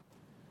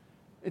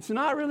 it's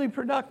not really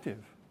productive.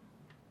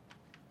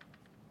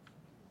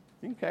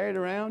 You can carry it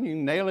around, you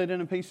can nail it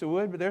in a piece of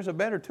wood, but there's a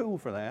better tool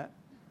for that.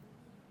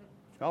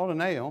 It's called a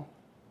nail.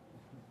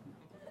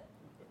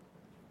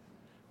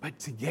 But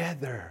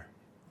together,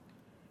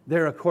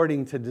 they're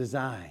according to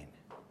design.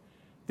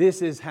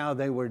 This is how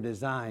they were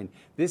designed.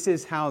 This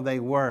is how they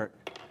work.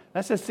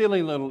 That's a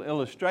silly little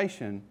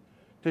illustration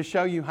to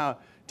show you how,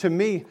 to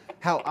me,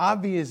 how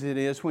obvious it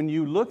is when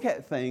you look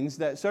at things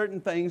that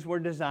certain things were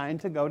designed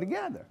to go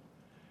together.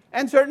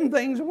 And certain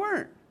things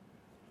weren't.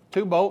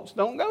 Two bolts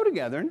don't go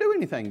together and do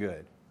anything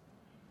good.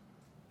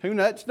 Two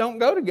nuts don't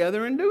go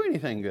together and do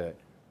anything good.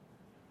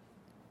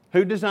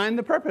 Who designed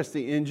the purpose?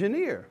 The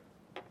engineer.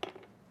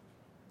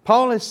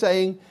 Paul is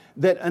saying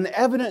that an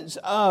evidence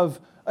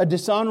of a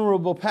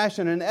dishonorable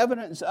passion, an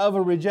evidence of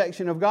a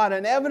rejection of God,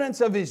 an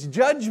evidence of His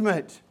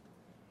judgment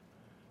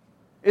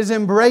is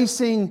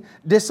embracing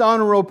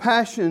dishonorable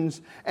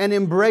passions and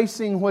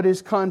embracing what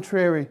is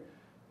contrary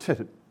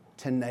to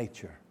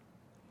nature.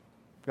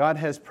 God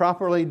has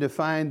properly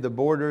defined the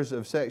borders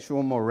of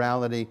sexual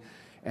morality,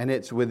 and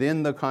it's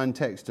within the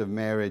context of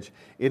marriage.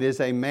 It is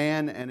a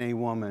man and a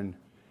woman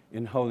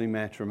in holy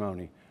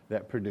matrimony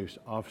that produce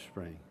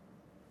offspring,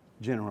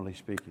 generally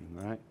speaking,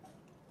 right?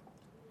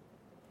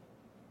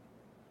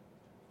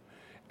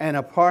 And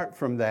apart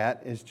from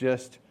that, it's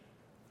just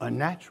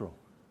unnatural.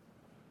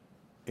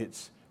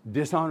 It's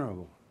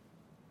dishonorable.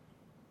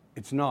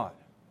 It's not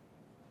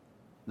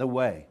the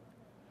way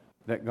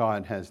that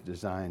God has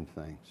designed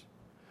things.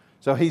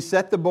 So He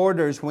set the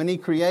borders when He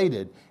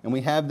created, and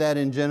we have that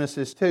in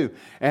Genesis 2.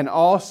 And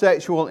all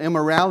sexual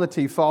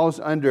immorality falls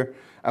under,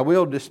 I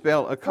will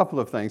dispel a couple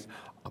of things.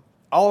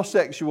 All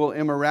sexual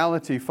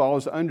immorality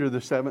falls under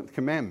the seventh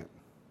commandment.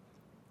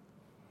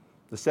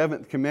 The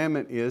seventh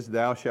commandment is,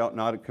 thou shalt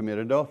not commit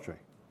adultery.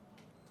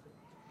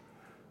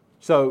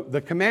 So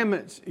the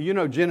commandments, you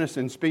know genus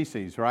and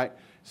species, right?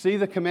 See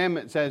the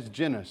commandments as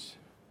genus,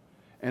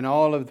 and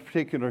all of the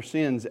particular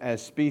sins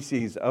as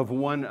species of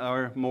one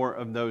or more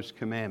of those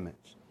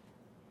commandments.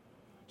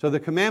 So the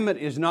commandment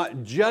is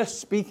not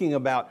just speaking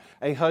about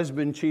a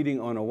husband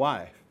cheating on a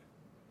wife,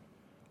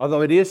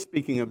 although it is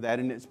speaking of that,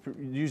 and it's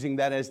using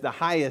that as the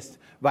highest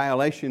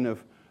violation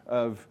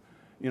of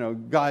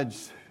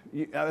God's.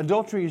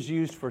 Adultery is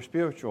used for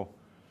spiritual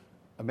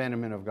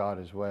abandonment of God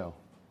as well.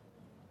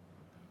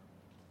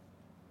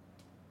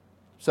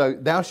 So,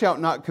 thou shalt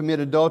not commit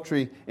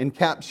adultery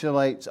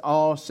encapsulates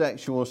all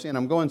sexual sin.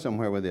 I'm going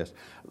somewhere with this.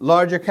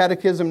 Larger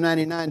Catechism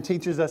 99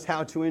 teaches us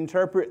how to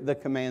interpret the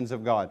commands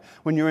of God.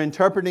 When you're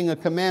interpreting a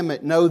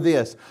commandment, know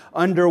this.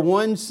 Under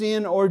one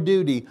sin or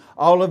duty,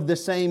 all of the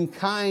same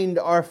kind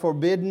are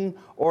forbidden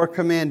or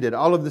commanded.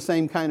 All of the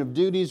same kind of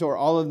duties or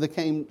all of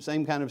the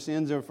same kind of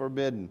sins are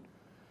forbidden.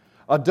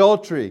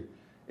 Adultery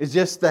is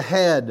just the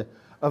head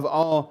of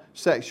all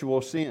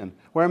sexual sin.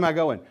 Where am I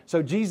going?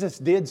 So Jesus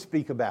did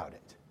speak about it.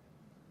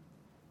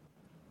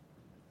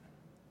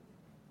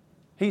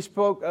 He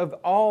spoke of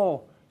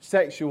all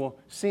sexual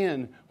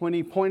sin when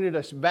He pointed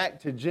us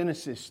back to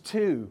Genesis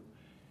 2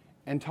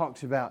 and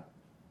talks about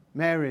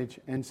marriage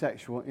and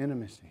sexual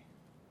intimacy.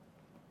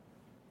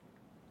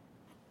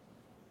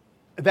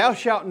 Thou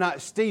shalt not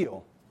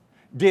steal.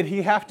 Did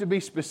He have to be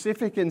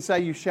specific and say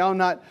you shall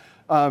not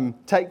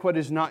take what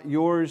is not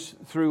yours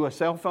through a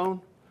cell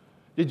phone?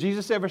 Did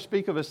Jesus ever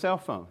speak of a cell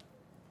phone?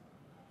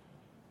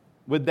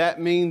 Would that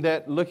mean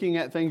that looking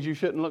at things you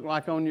shouldn't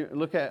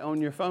look at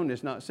on your phone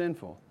is not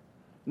sinful?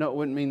 No, it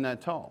wouldn't mean that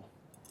at all.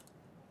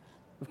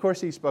 Of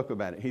course He spoke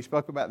about it. He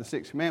spoke about the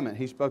sixth commandment.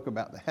 He spoke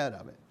about the head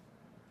of it.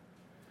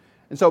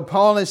 And so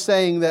Paul is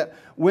saying that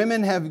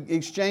women have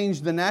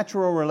exchanged the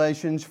natural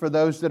relations for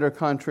those that are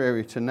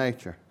contrary to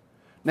nature.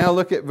 Now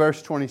look at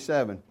verse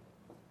 27.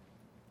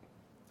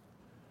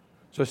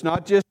 So it's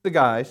not just the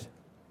guys,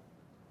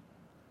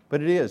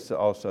 but it is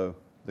also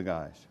the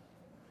guys.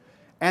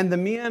 And the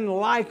men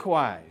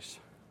likewise,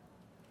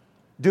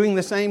 doing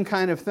the same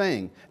kind of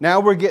thing. Now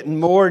we're getting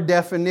more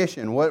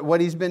definition. What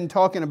he's been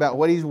talking about,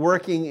 what he's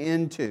working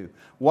into.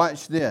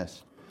 Watch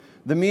this.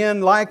 The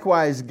men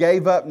likewise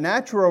gave up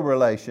natural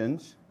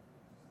relations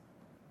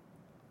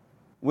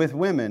with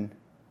women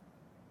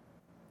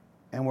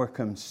and were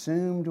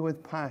consumed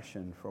with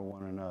passion for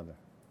one another.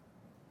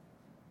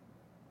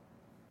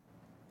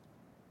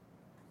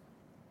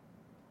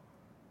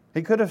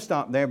 He could have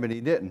stopped there, but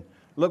he didn't.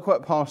 Look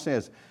what Paul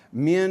says.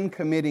 Men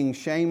committing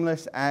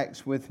shameless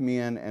acts with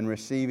men and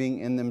receiving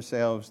in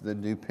themselves the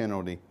due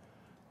penalty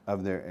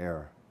of their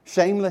error.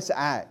 Shameless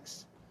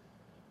acts.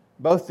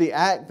 Both the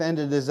act and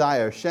the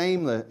desire.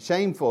 Shameless,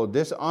 shameful,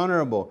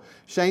 dishonorable.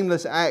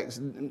 Shameless acts.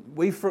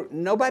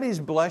 Nobody's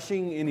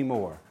blushing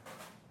anymore.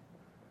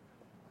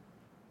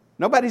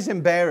 Nobody's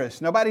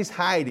embarrassed. Nobody's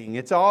hiding.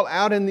 It's all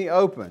out in the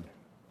open.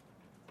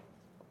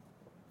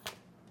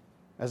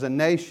 As a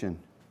nation,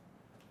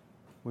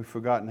 we've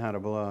forgotten how to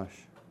blush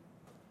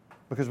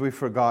because we've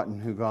forgotten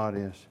who God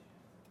is.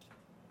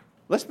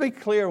 Let's be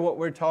clear what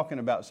we're talking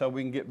about so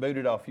we can get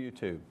booted off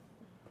YouTube.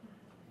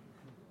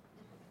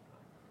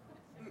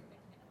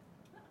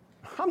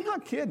 I'm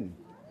not kidding.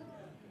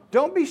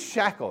 Don't be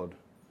shackled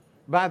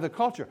by the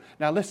culture.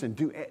 Now listen,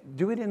 do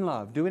it in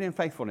love. Do it in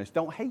faithfulness.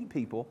 Don't hate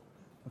people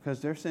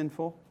because they're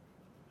sinful.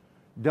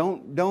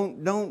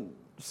 Don't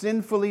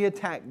sinfully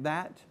attack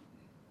that.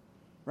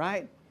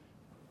 Right?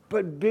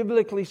 But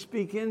biblically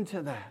speak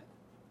into that.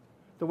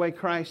 The way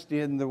Christ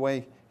did and the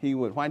way He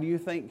would. Why do you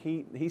think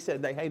He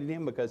said they hated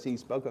Him? Because He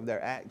spoke of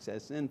their acts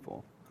as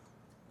sinful.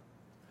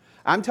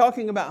 I'm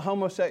talking about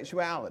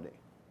homosexuality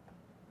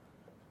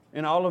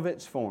in all of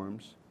its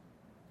forms.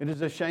 It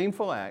is a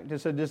shameful act.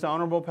 It's a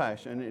dishonorable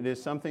passion. It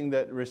is something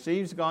that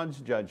receives God's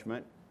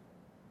judgment.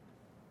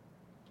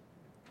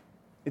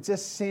 It's a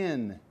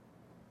sin.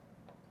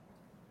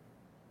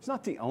 It's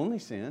not the only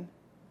sin,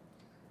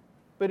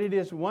 but it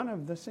is one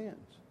of the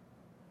sins.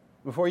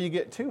 Before you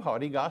get too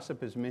haughty,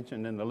 gossip is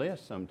mentioned in the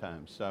list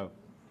sometimes. So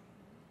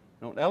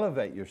don't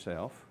elevate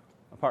yourself.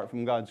 Apart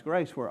from God's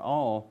grace, we're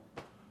all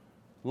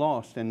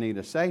lost and need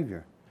a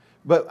Savior.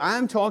 But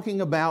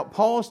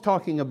Paul's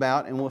talking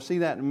about, and we'll see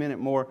that in a minute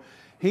more,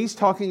 he's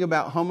talking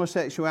about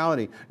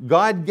homosexuality.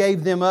 God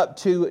gave them up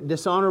to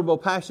dishonorable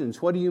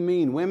passions. What do you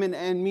mean? Women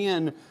and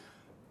men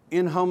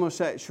in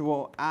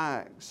homosexual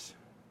acts.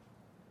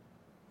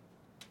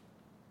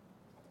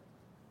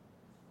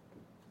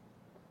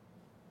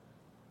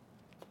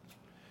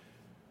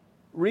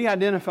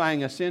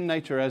 Re-identifying a sin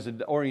nature as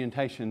an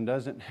orientation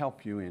doesn't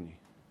help you any.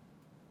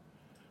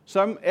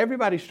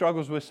 Everybody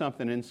struggles with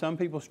something, and some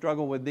people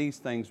struggle with these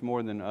things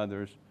more than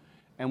others,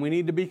 and we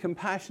need to be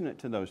compassionate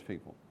to those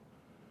people.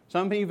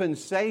 Some even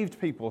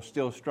saved people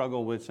still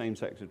struggle with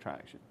same-sex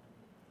attraction,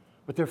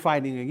 but they're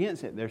fighting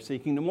against it. They're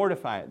seeking to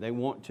mortify it. They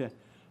want to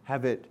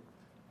have it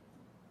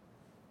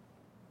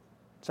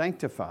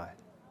sanctified,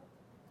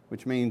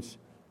 which means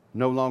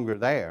no longer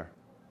there.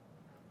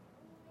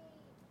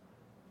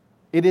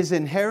 It is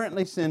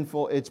inherently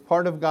sinful. It's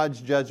part of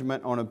God's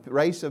judgment on a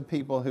race of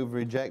people who've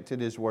rejected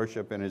His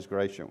worship and His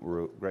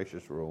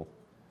gracious rule.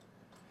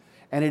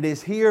 And it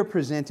is here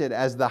presented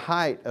as the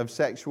height of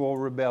sexual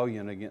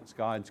rebellion against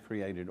God's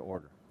created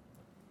order.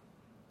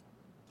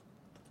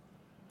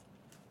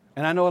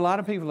 And I know a lot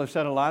of people have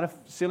said a lot of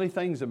silly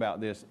things about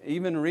this,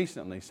 even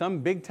recently. Some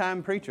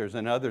big-time preachers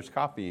and others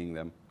copying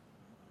them.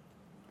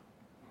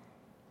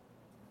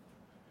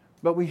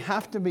 But we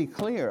have to be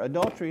clear.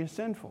 Adultery is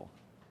sinful.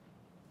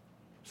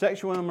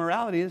 Sexual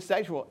immorality is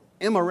sexual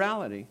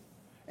immorality.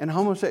 And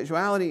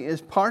homosexuality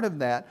is part of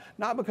that.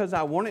 Not because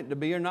I want it to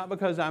be or not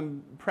because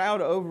I'm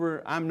proud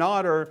over, I'm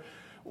not or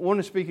want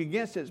to speak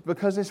against it. It's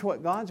because it's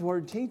what God's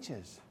Word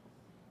teaches.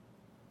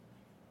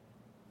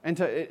 And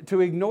to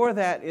ignore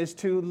that is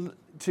to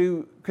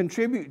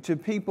contribute to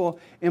people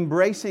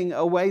embracing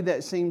a way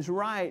that seems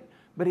right,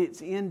 but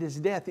its end is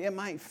death. It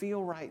might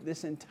feel right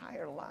this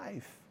entire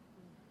life.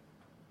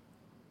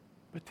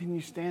 But then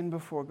you stand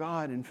before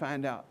God and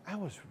find out, I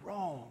was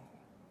wrong.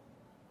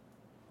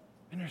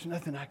 And there's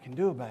nothing I can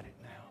do about it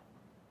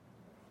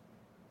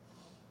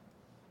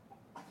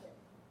now.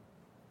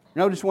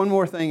 Notice one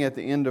more thing at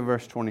the end of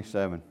verse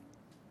 27.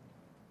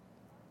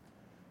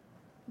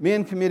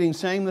 Men committing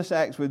shameless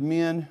acts with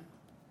men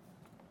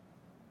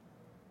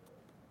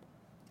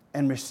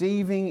and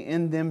receiving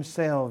in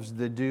themselves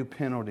the due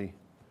penalty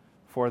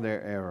for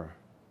their error.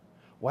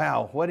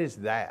 Wow, what is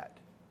that?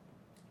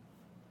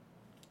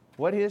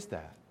 What is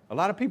that? A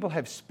lot of people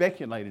have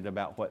speculated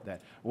about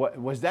what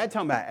was that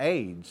talking about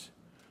AIDS?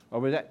 Or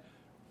was that?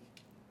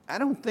 I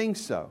don't think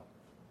so.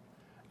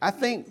 I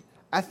think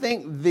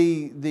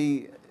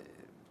the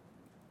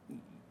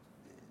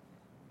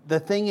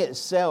thing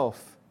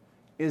itself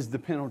is the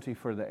penalty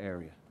for the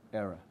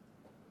error.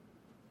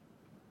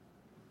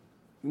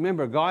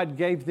 Remember, God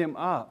gave them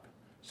up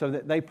so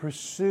that they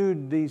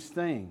pursued these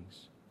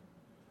things.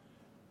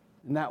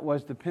 And that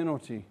was the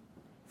penalty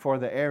for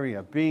the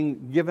area,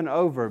 being given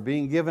over,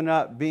 being given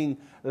up, being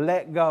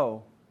let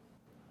go.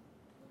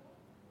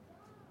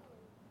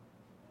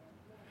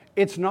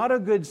 It's not a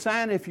good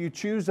sign if you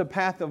choose a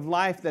path of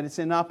life that it's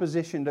in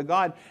opposition to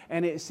God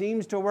and it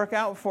seems to work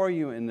out for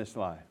you in this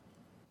life.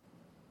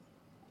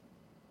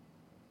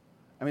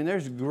 I mean,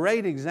 there's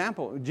great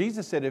example.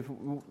 Jesus said,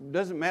 it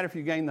doesn't matter if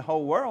you gain the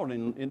whole world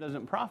and it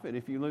doesn't profit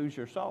if you lose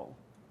your soul.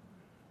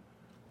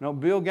 No,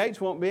 Bill Gates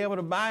won't be able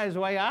to buy his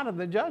way out of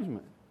the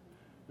judgment.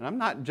 And I'm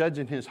not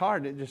judging his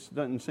heart. It just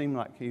doesn't seem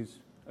like he's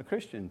a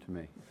Christian to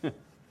me.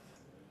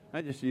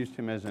 I just used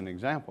him as an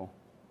example.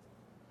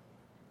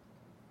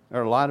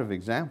 There are a lot of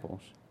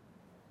examples.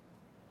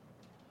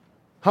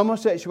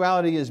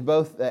 Homosexuality is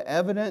both the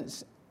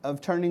evidence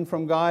of turning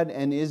from God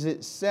and is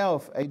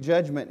itself a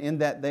judgment in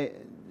that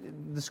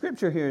the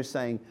Scripture here is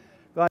saying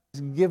God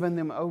has given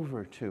them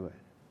over to it.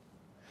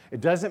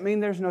 It doesn't mean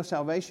there's no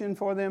salvation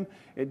for them.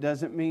 It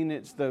doesn't mean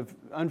it's the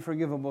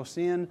unforgivable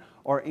sin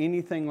or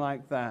anything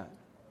like that.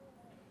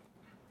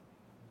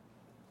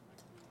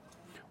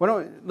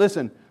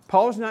 Listen,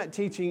 Paul's not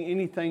teaching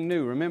anything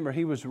new. Remember,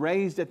 he was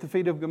raised at the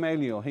feet of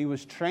Gamaliel. He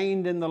was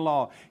trained in the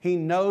law. He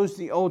knows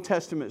the Old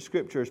Testament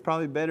Scriptures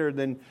probably better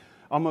than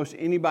almost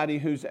anybody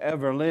who's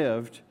ever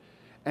lived.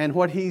 And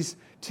what he's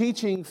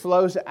teaching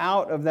flows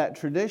out of that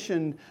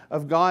tradition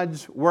of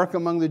God's work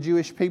among the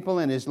Jewish people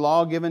and His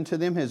law given to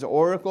them, His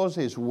oracles,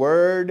 His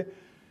word.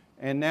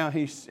 And now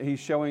he's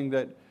showing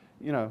that,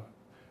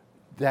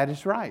 that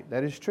is right,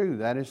 that is true,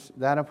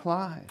 that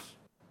applies.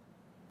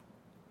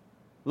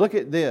 Look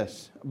at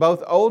this.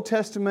 Both Old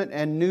Testament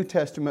and New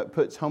Testament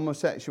puts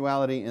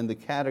homosexuality in the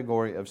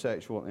category of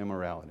sexual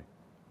immorality.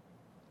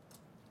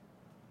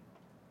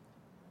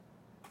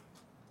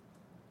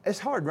 It's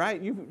hard, right?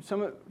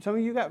 Some of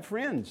you got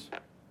friends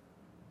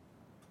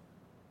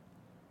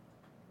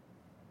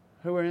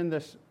who are in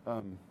this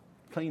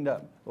cleaned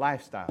up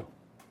lifestyle.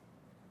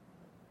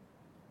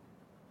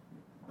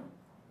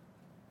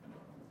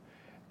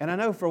 And I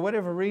know for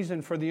whatever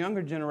reason, for the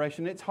younger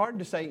generation, it's hard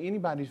to say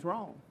anybody's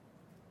wrong.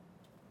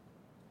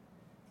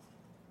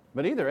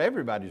 But either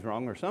everybody's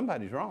wrong or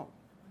somebody's wrong.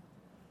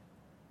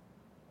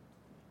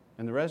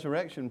 And the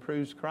resurrection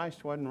proves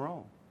Christ wasn't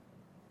wrong.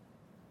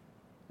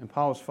 And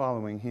Paul's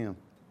following him.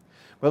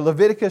 But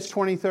Leviticus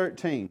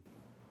 20:13,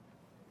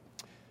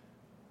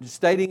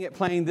 stating it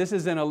plain, this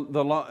is in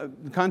the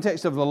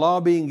context of the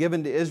law being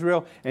given to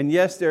Israel. And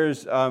yes,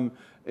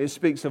 it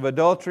speaks of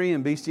adultery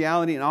and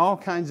bestiality and all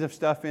kinds of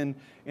stuff in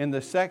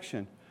the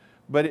section.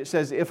 But it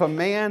says, if a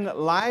man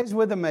lies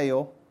with a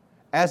male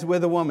as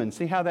with a woman.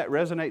 See how that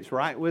resonates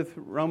right with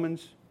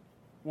Romans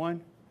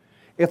 1?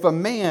 If a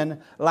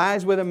man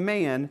lies with a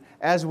man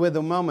as with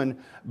a woman,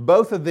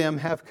 both of them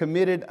have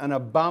committed an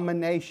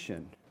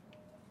abomination.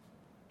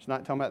 It's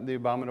not talking about the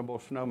abominable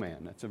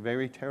snowman. That's a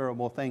very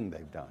terrible thing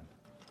they've done.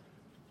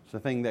 It's a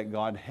thing that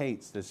God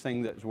hates, this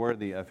thing that's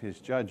worthy of His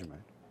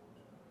judgment.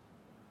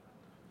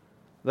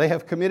 They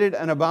have committed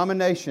an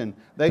abomination.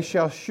 They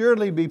shall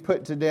surely be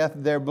put to death.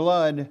 Their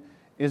blood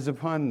is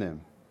upon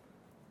them.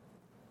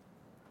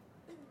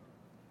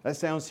 That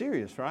sounds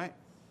serious, right?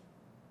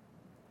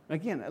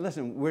 Again,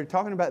 listen, we're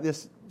talking about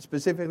this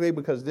specifically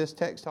because this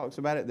text talks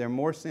about it. There are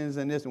more sins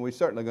than this, and we're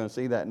certainly going to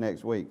see that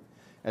next week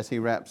as he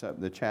wraps up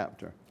the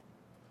chapter.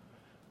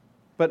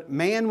 But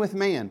man with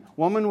man,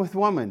 woman with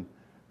woman,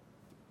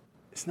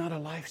 it's not a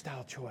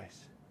lifestyle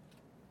choice.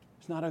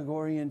 It's not an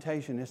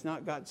orientation. It's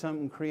not got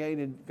something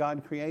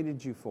God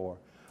created you for.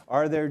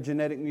 Are there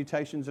genetic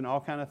mutations and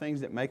all kind of things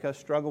that make us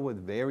struggle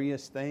with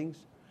various things?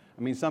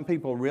 I mean, some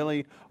people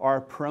really are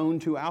prone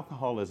to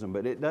alcoholism,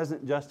 but it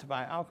doesn't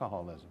justify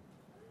alcoholism.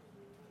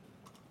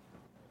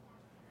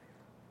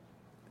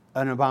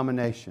 An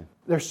abomination.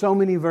 There's so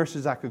many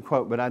verses I could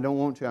quote, but I don't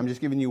want to. I'm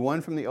just giving you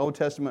one from the Old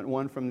Testament and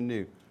one from the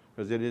New,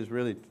 because it is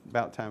really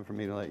about time for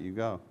me to let you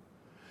go.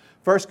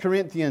 1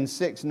 Corinthians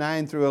 6,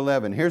 9 through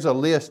 11. Here's a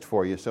list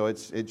for you, so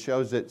it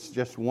shows it's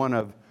just one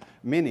of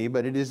many,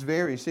 but it is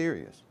very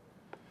serious.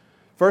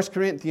 1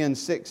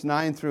 Corinthians 6,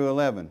 9 through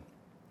 11.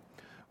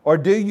 Or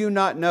do you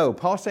not know?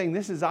 Paul's saying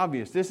this is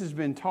obvious. This has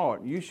been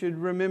taught. You should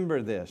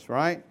remember this,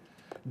 right?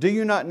 Do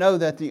you not know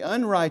that the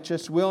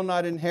unrighteous will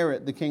not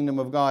inherit the kingdom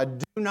of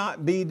God? Do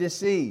not be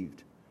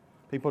deceived.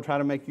 People try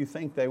to make you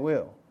think they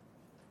will.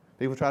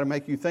 People try to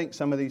make you think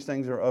some of these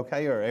things are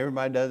okay, or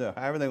everybody does it,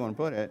 however they want to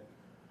put it.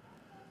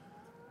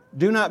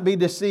 Do not be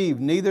deceived.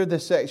 Neither the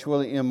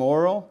sexually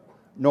immoral,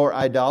 nor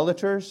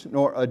idolaters,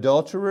 nor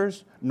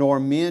adulterers, nor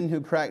men who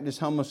practice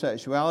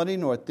homosexuality,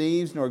 nor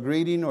thieves, nor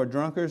greedy, nor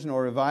drunkards,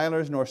 nor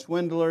revilers, nor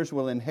swindlers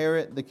will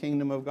inherit the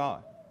kingdom of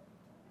God.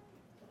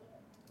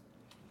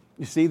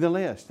 You see the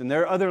list. And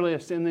there are other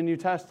lists in the New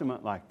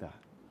Testament like that.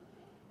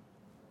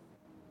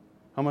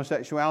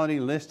 Homosexuality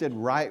listed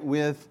right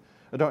with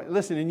adultery.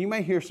 Listen, and you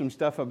may hear some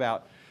stuff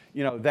about,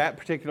 that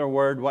particular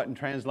word wasn't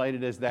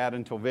translated as that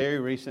until very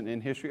recent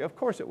in history. Of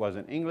course it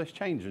wasn't. English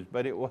changes,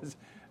 but it was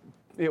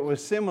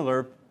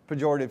similar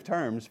pejorative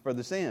terms for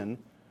the sin.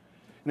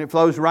 And it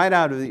flows right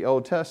out of the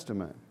Old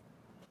Testament.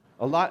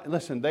 Gosh,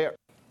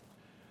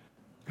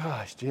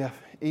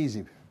 Jeff,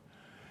 easy.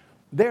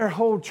 There are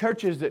whole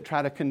churches that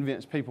try to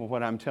convince people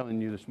what I'm telling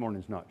you this morning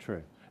is not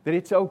true. That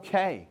it's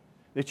okay.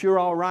 That you're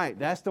all right.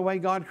 That's the way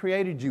God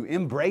created you.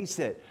 Embrace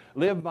it.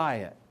 Live by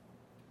it.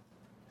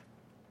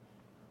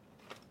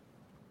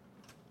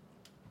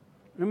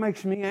 It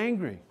makes me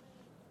angry.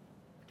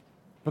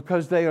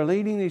 Because they are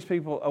leading these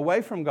people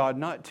away from God,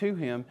 not to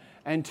Him,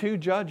 and to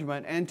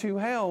judgment, and to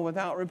hell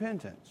without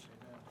repentance.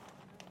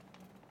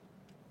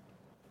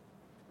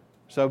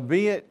 So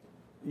be it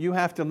you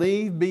have to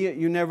leave, be it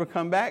you never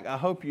come back. I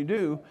hope you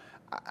do.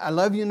 I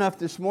love you enough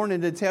this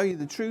morning to tell you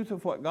the truth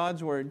of what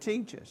God's Word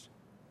teaches.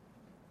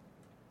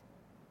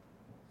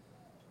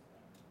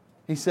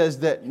 He says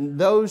that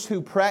those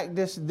who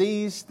practice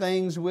these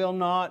things will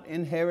not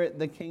inherit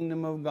the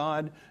kingdom of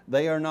God.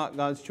 They are not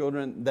God's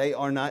children. They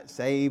are not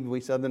saved. We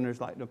Southerners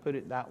like to put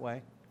it that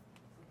way.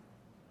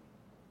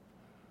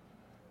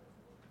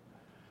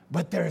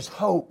 But there's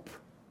hope.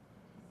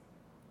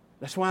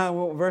 That's why I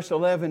want verse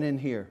 11 in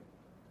here.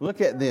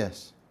 Look at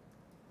this.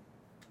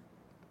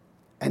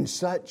 And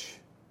such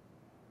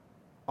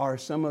are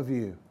some of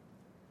you.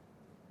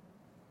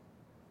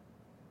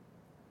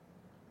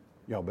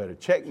 Y'all better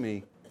check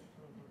me.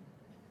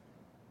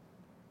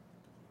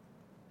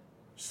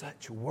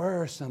 Such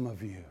were some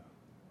of you.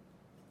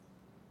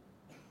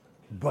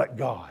 But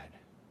God.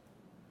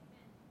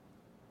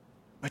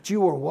 But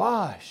you were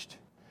washed.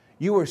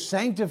 You were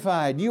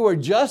sanctified. You were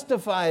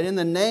justified in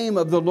the name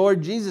of the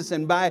Lord Jesus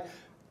and by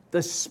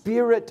the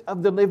Spirit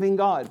of the living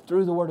God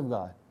through the Word of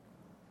God.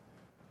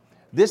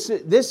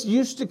 This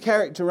used to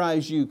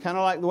characterize you, kind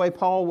of like the way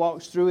Paul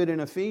walks through it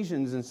in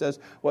Ephesians and says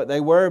what they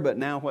were, but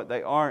now what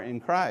they are in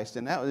Christ.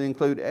 And that would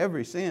include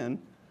every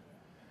sin.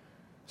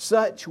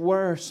 Such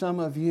were some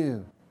of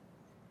you,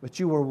 but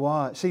you were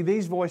washed. See,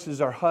 these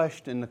voices are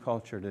hushed in the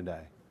culture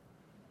today.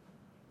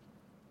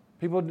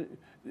 People,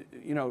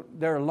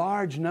 there are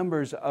large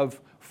numbers of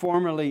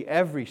formerly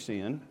every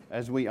sin,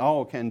 as we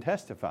all can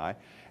testify,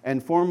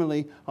 and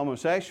formerly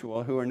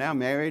homosexual who are now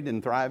married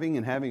and thriving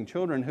and having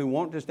children who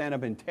want to stand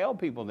up and tell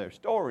people their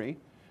story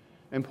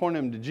and point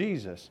them to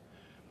Jesus.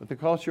 But the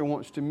culture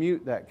wants to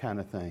mute that kind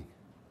of thing.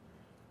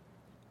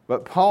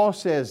 But Paul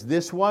says,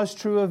 this was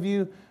true of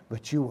you,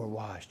 but you were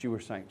washed, you were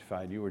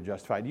sanctified, you were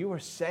justified, you were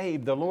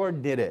saved. The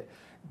Lord did it.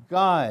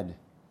 God,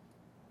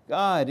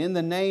 in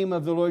the name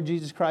of the Lord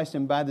Jesus Christ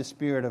and by the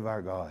Spirit of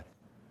our God.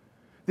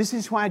 This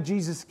is why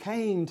Jesus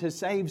came, to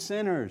save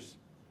sinners.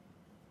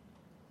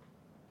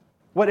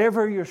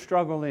 Whatever your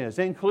struggle is,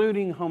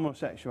 including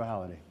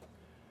homosexuality.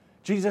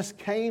 Jesus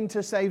came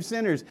to save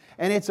sinners.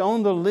 And it's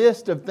on the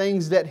list of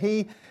things that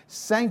He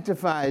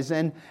sanctifies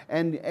and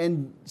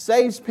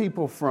saves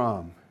people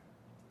from.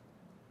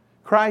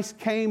 Christ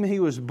came, He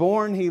was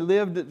born, He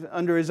lived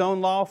under His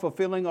own law,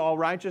 fulfilling all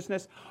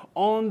righteousness.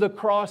 On the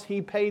cross, He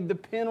paid the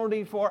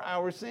penalty for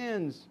our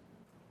sins.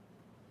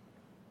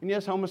 And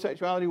yes,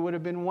 homosexuality would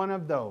have been one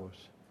of those.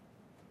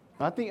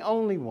 Not the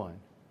only one,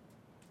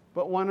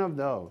 but one of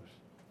those.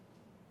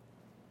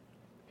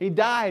 He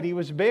died, He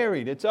was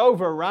buried. It's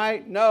over,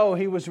 right? No,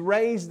 He was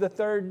raised the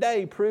third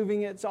day,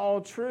 proving it's all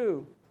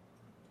true.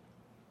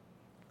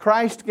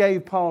 Christ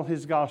gave Paul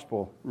his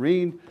gospel.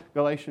 Read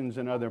Galatians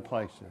and other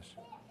places.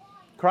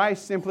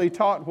 Christ simply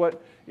taught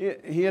what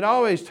He had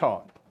always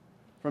taught.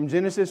 From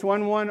Genesis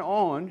 1:1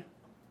 on.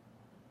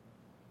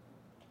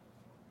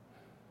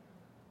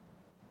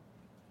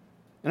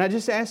 And I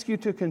just ask you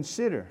to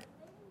consider,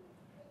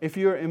 if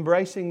you're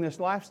embracing this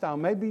lifestyle,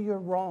 maybe you're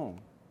wrong.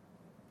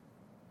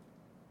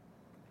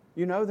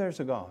 You know there's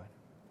a God.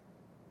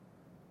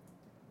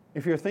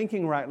 If you're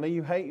thinking rightly,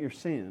 you hate your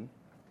sin,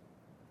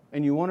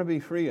 and you want to be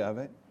free of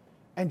it,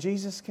 and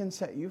Jesus can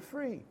set you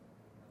free.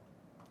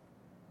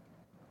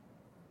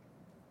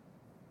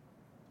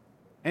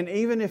 And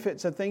even if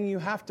it's a thing you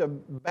have to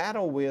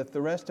battle with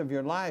the rest of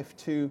your life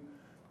to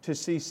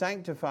see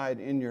sanctified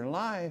in your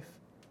life,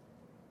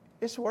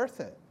 it's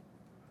worth it.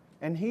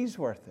 And He's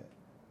worth it.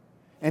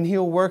 And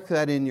He'll work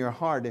that in your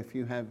heart if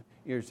you have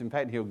ears. In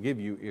fact, He'll give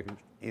you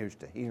ears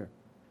to hear.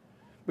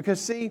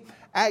 Because see,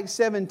 Acts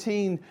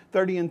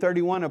 17:30 and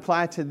 31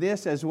 apply to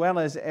this as well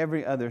as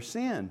every other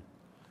sin.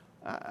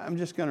 I'm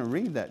just going to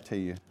read that to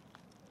you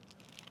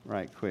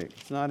right quick.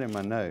 It's not in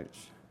my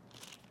notes.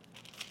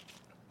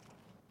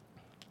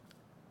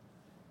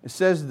 It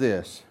says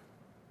this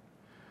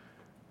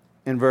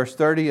in verse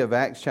 30 of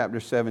Acts chapter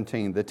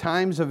 17. The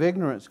times of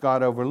ignorance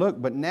God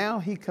overlooked, but now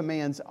He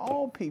commands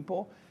all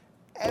people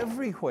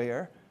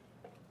everywhere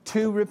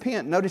to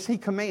repent. Notice He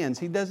commands.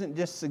 He doesn't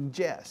just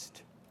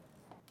suggest.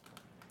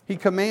 He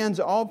commands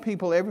all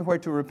people everywhere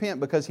to repent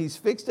because He's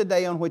fixed a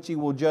day on which He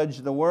will judge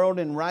the world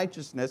in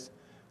righteousness,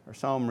 or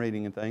psalm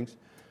reading and things,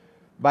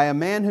 by a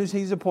man whom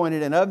He's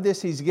appointed, and of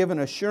this He's given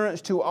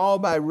assurance to all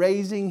by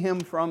raising Him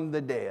from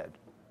the dead.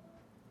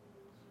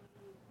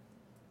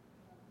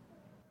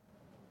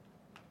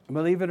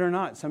 Believe it or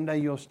not, someday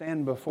you'll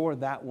stand before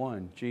that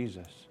one,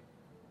 Jesus,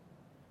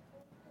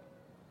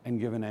 and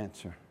give an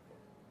answer.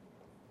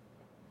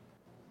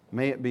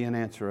 May it be an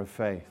answer of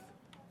faith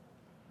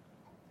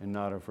and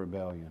not of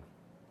rebellion.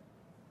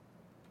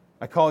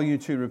 I call you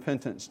to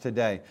repentance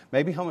today.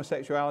 Maybe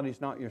homosexuality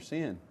is not your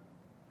sin.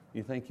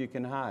 You think you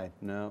can hide.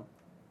 No.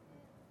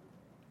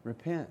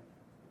 Repent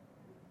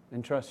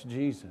and trust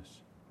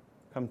Jesus.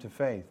 Come to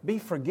faith. Be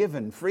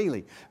forgiven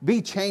freely.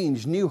 Be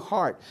changed, new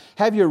heart.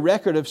 Have your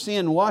record of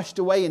sin washed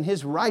away and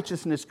His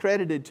righteousness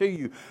credited to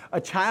you.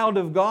 A child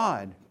of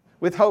God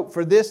with hope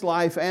for this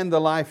life and the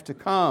life to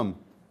come.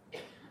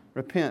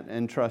 Repent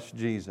and trust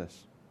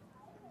Jesus.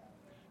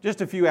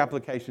 Just a few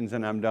applications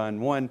and I'm done.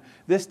 One,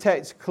 this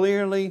text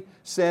clearly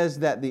says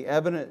that the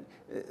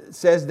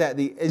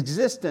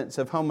existence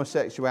of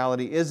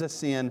homosexuality is a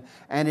sin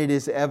and it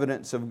is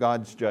evidence of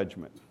God's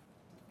judgment.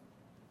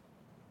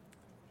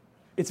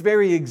 Its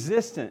very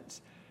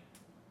existence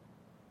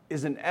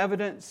is an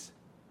evidence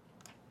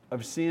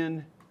of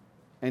sin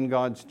and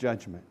God's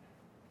judgment,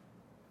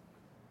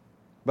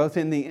 both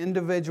in the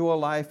individual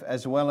life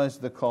as well as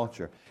the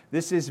culture.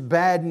 This is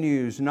bad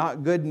news,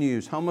 not good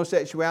news.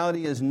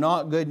 Homosexuality is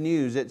not good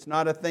news. It's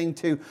not a thing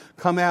to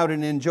come out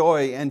and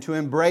enjoy and to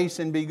embrace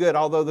and be good,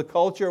 although the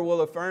culture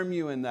will affirm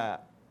you in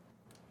that.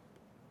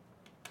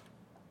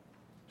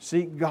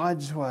 Seek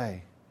God's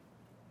way.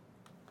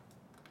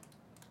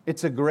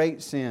 It's a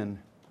great sin,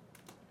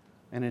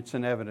 and it's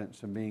an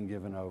evidence of being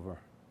given over,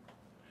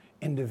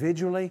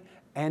 individually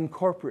and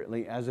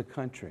corporately as a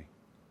country.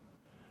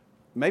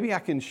 Maybe I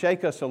can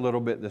shake us a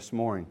little bit this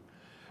morning.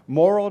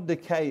 Moral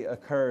decay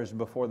occurs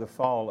before the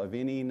fall of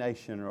any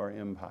nation or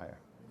empire.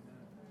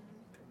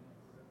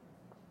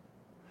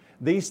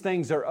 These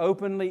things are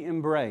openly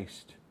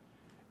embraced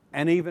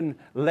and even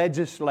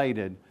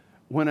legislated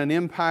when an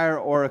empire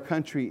or a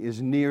country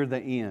is near the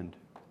end.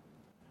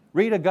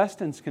 Read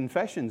Augustine's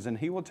Confessions and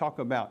he will talk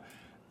about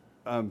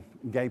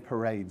gay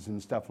parades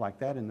and stuff like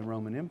that in the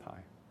Roman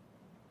Empire,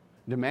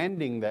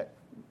 demanding that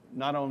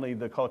not only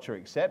the culture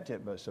accept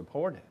it but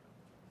support it.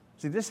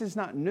 See, this is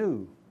not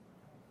new.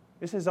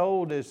 It's as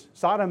old as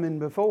Sodom and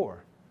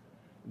before.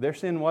 Their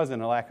sin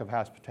wasn't a lack of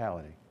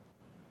hospitality.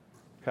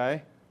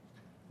 Okay?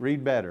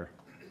 Read better.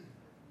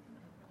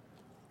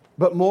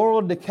 But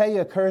moral decay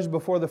occurs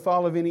before the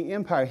fall of any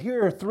empire.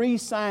 Here are 3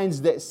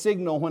 signs that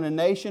signal when a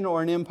nation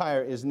or an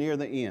empire is near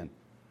the end.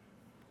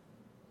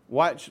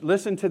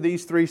 Listen to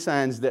these 3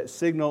 signs that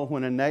signal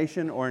when a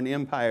nation or an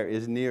empire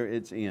is near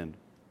its end.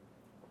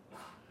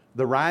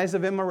 The rise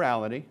of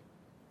immorality,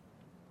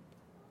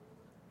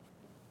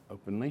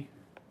 openly,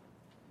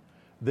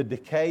 the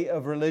decay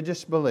of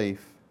religious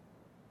belief,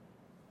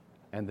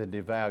 and the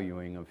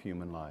devaluing of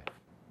human life.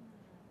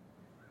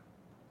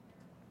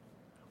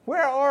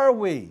 Where are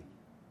we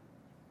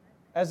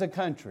as a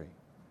country?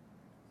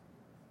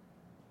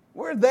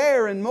 We're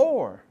there and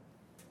more.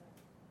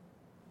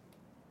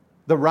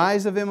 The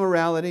rise of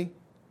immorality,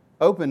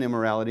 open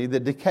immorality, the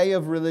decay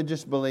of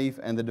religious belief,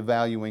 and the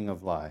devaluing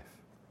of life.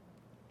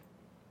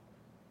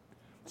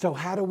 So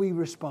how do we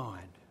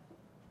respond?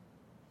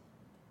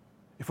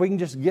 If we can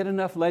just get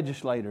enough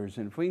legislators,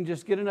 and if we can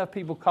just get enough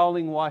people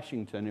calling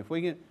Washington,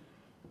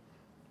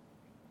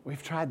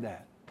 we've tried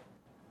that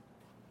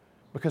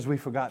because we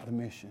forgot the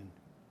mission.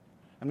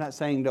 I'm not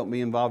saying don't be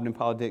involved in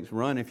politics.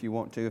 Run if you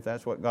want to, if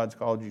that's what God's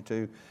called you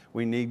to.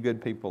 We need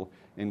good people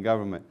in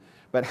government.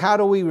 But how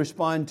do we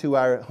respond to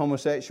our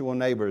homosexual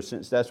neighbors,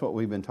 since that's what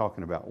we've been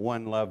talking about?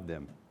 1, love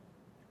them.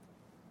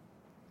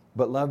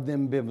 But love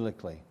them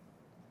biblically.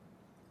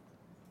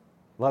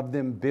 Love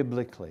them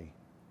biblically.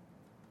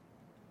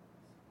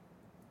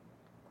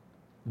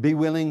 Be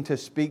willing to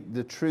speak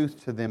the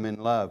truth to them in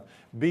love.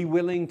 Be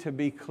willing to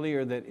be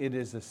clear that it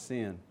is a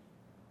sin,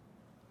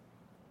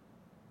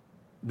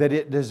 that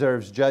it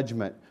deserves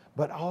judgment,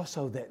 but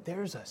also that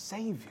there's a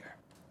Savior.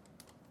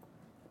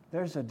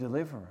 There's a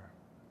deliverer.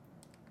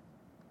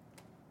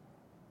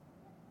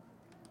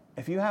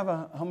 If you have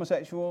a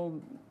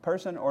homosexual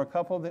person or a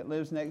couple that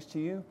lives next to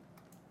you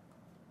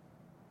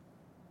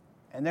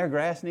and their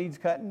grass needs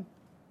cutting,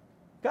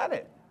 cut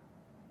it.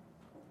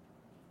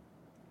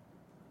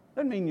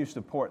 Doesn't mean you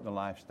support the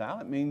lifestyle.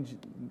 It means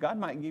God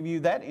might give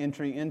you that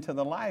entry into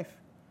the life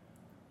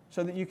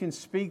so that you can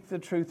speak the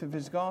truth of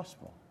His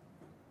gospel.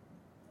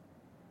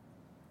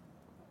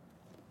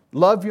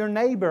 Love your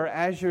neighbor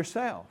as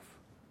yourself.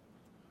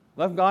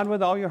 Love God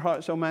with all your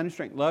heart, soul, mind, and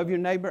strength. Love your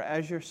neighbor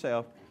as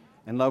yourself,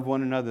 and love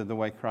one another the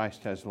way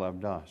Christ has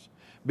loved us.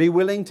 Be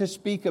willing to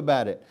speak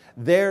about it.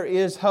 There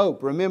is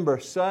hope. Remember,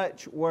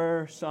 such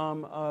were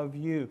some of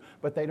you,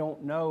 but they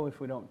don't know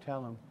if we don't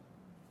tell them.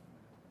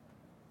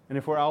 And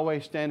if we're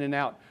always standing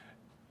out,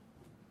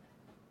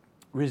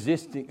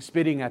 resisting,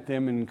 spitting at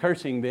them and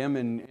cursing them,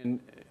 and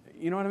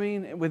you know what I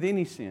mean, with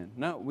any sin.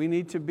 No, we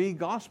need to be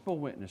gospel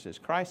witnesses.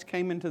 Christ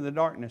came into the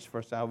darkness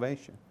for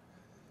salvation.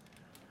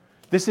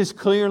 This is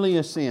clearly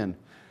a sin.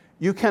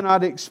 You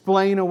cannot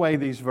explain away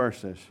these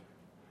verses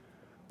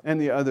and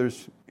the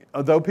others,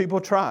 although people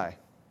try,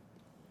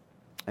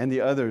 and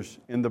the others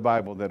in the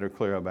Bible that are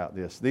clear about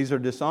this. These are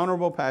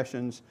dishonorable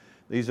passions.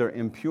 These are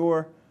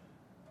impure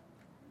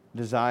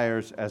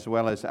desires as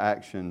well as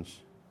actions.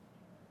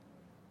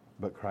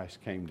 But Christ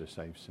came to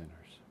save sinners.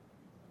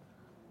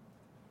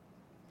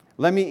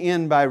 Let me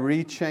end by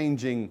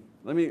rechanging.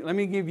 Let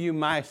me give you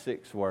my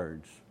 6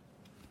 words.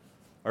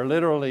 Or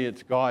literally,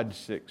 it's God's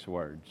 6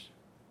 words.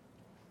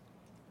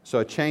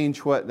 So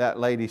change what that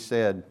lady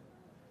said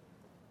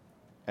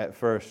at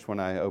first when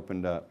I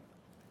opened up.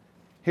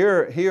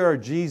 Here are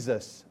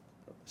Jesus'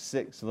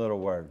 6 little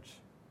words.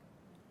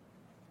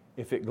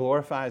 If it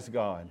glorifies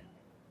God,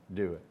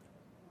 do it.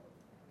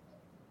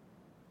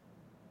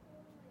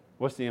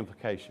 What's the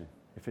implication?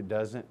 If it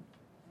doesn't,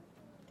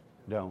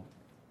 don't.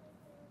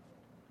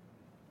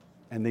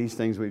 And these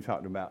things we've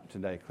talked about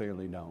today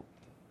clearly don't.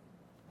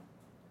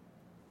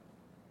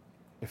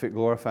 If it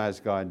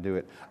glorifies God, do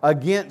it.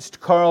 Against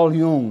Carl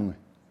Jung,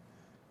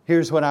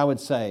 here's what I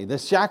would say. The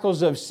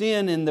shackles of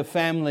sin in the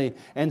family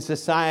and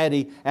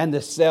society and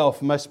the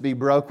self must be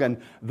broken.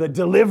 The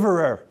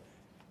deliverer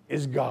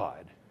is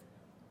God,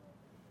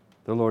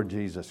 the Lord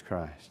Jesus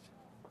Christ.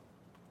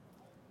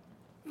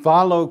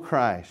 Follow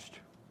Christ.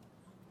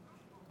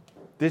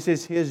 This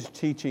is His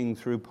teaching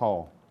through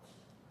Paul.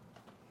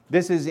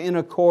 This is in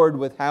accord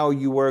with how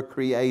you were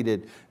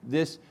created.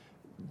 This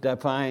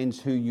defines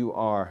who you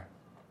are,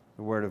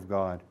 the Word of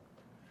God.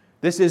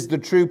 This is the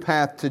true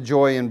path to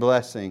joy and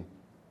blessing.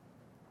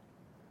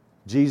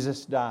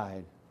 Jesus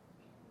died,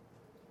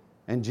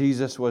 and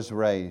Jesus was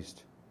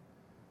raised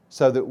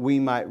so that we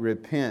might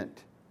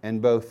repent and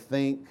both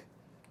think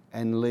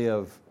and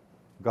live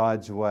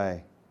God's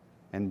way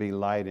and be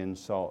light and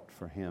salt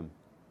for Him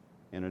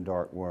in a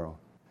dark world.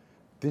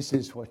 This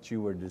is what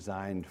you were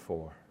designed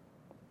for.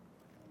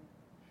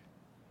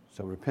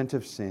 So repent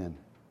of sin,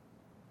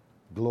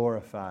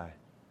 glorify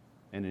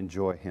and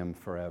enjoy Him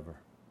forever.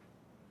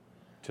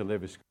 To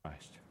live as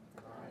Christ.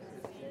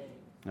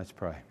 Let's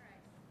pray.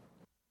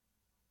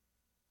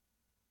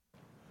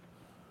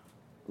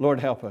 Lord,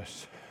 help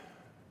us.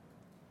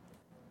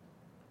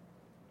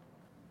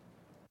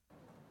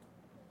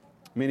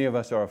 Many of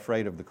us are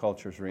afraid of the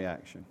culture's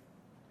reaction.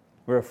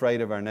 We're afraid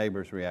of our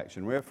neighbor's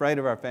reaction. We're afraid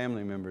of our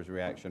family member's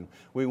reaction.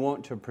 We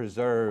want to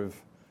preserve,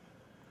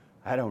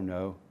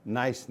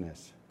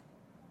 niceness.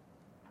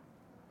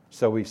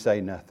 So we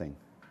say nothing.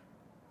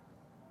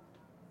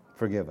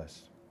 Forgive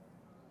us.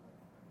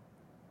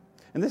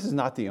 And this is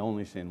not the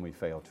only sin we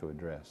fail to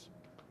address.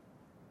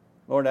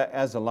 Lord,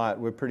 as a lot,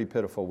 we're pretty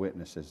pitiful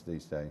witnesses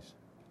these days.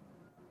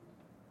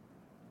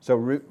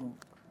 So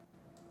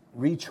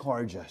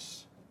recharge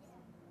us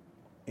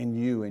in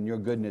You, in Your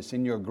goodness,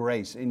 in Your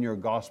grace, in Your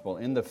gospel,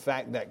 in the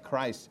fact that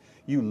Christ,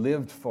 You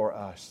lived for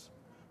us,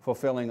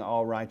 fulfilling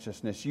all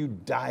righteousness. You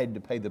died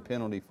to pay the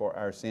penalty for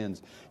our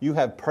sins. You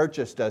have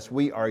purchased us.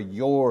 We are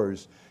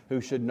Yours,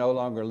 who should no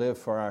longer live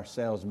for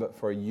ourselves, but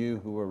for You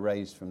who were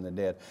raised from the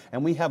dead.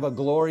 And we have a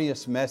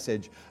glorious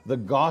message, the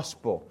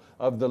gospel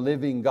of the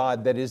living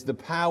God, that is the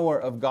power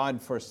of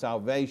God for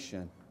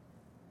salvation,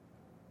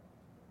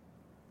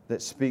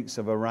 that speaks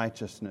of a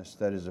righteousness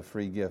that is a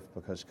free gift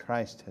because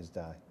Christ has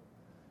died.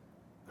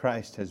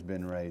 Christ has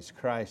been raised.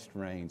 Christ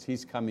reigns.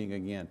 He's coming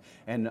again.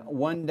 And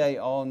one day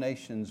all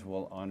nations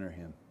will honor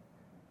Him.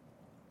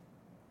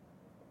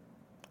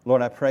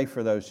 Lord, I pray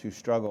for those who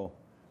struggle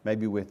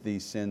maybe with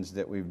these sins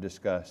that we've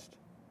discussed,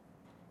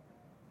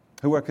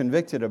 who are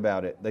convicted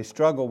about it. They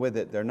struggle with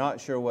it. They're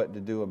not sure what to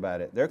do about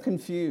it. They're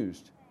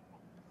confused.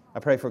 I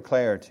pray for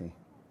clarity,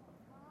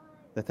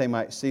 that they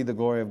might see the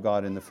glory of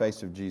God in the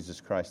face of Jesus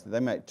Christ, that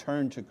they might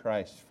turn to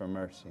Christ for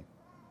mercy.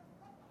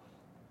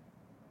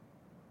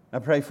 I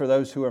pray for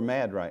those who are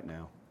mad right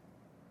now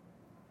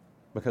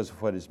because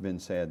of what has been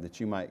said, that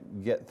You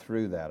might get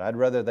through that. I'd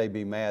rather they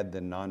be mad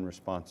than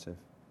non-responsive.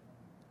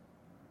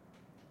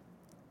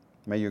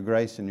 May Your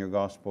grace and Your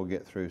gospel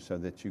get through so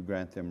that You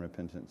grant them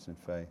repentance and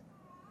faith.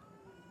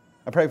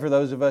 I pray for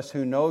those of us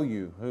who know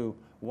You, who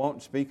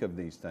won't speak of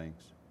these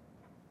things.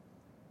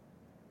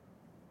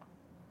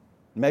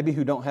 Maybe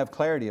who don't have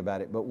clarity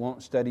about it, but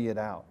won't study it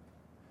out.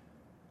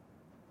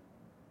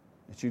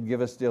 That You'd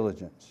give us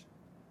diligence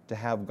to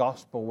have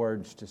gospel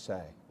words to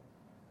say.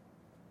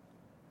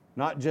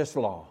 Not just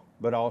law,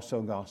 but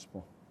also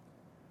gospel.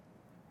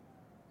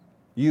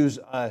 Use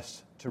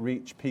us to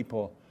reach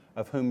people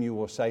of whom You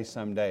will say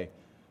someday,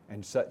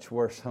 and such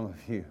were some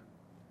of you.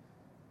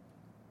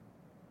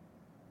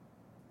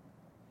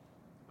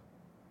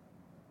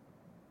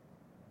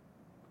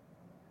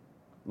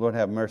 Lord,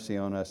 have mercy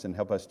on us and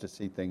help us to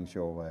see things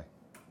Your way.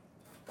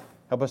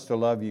 Help us to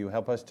love You.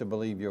 Help us to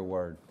believe Your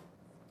word.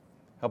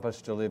 Help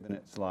us to live in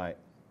its light.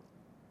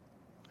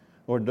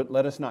 Lord,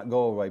 let us not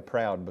go away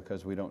proud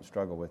because we don't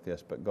struggle with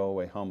this, but go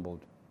away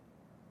humbled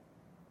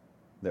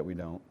that we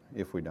don't,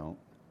 if we don't,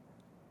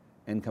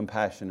 and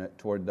compassionate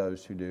toward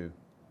those who do,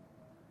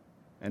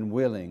 and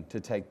willing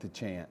to take the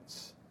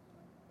chance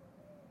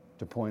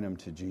to point them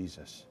to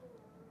Jesus,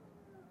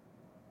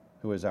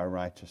 who is our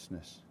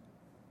righteousness,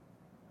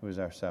 who is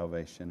our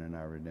salvation and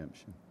our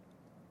redemption.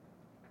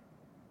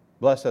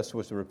 Bless us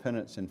with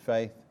repentance and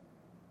faith.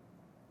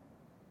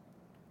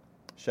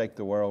 Shake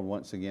the world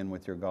once again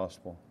with Your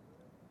gospel,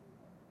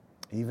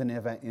 even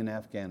if in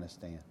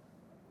Afghanistan.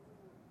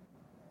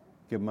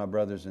 Give my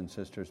brothers and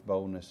sisters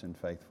boldness and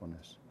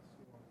faithfulness.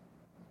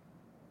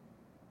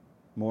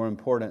 More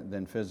important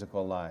than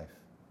physical life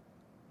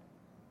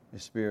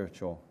is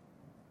spiritual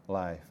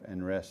life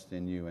and rest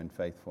in You and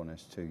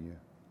faithfulness to You.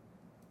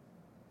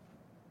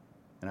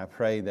 And I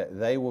pray that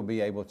they will be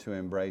able to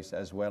embrace,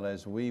 as well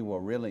as we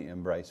will really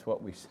embrace,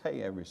 what we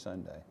say every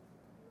Sunday.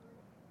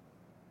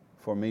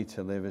 For me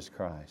to live as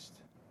Christ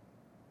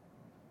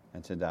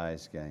and to die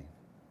as gain.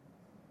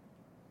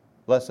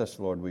 Bless us,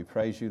 Lord. We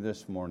praise You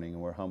this morning,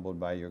 and we're humbled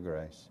by Your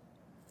grace.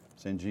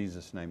 It's in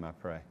Jesus' name I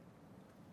pray.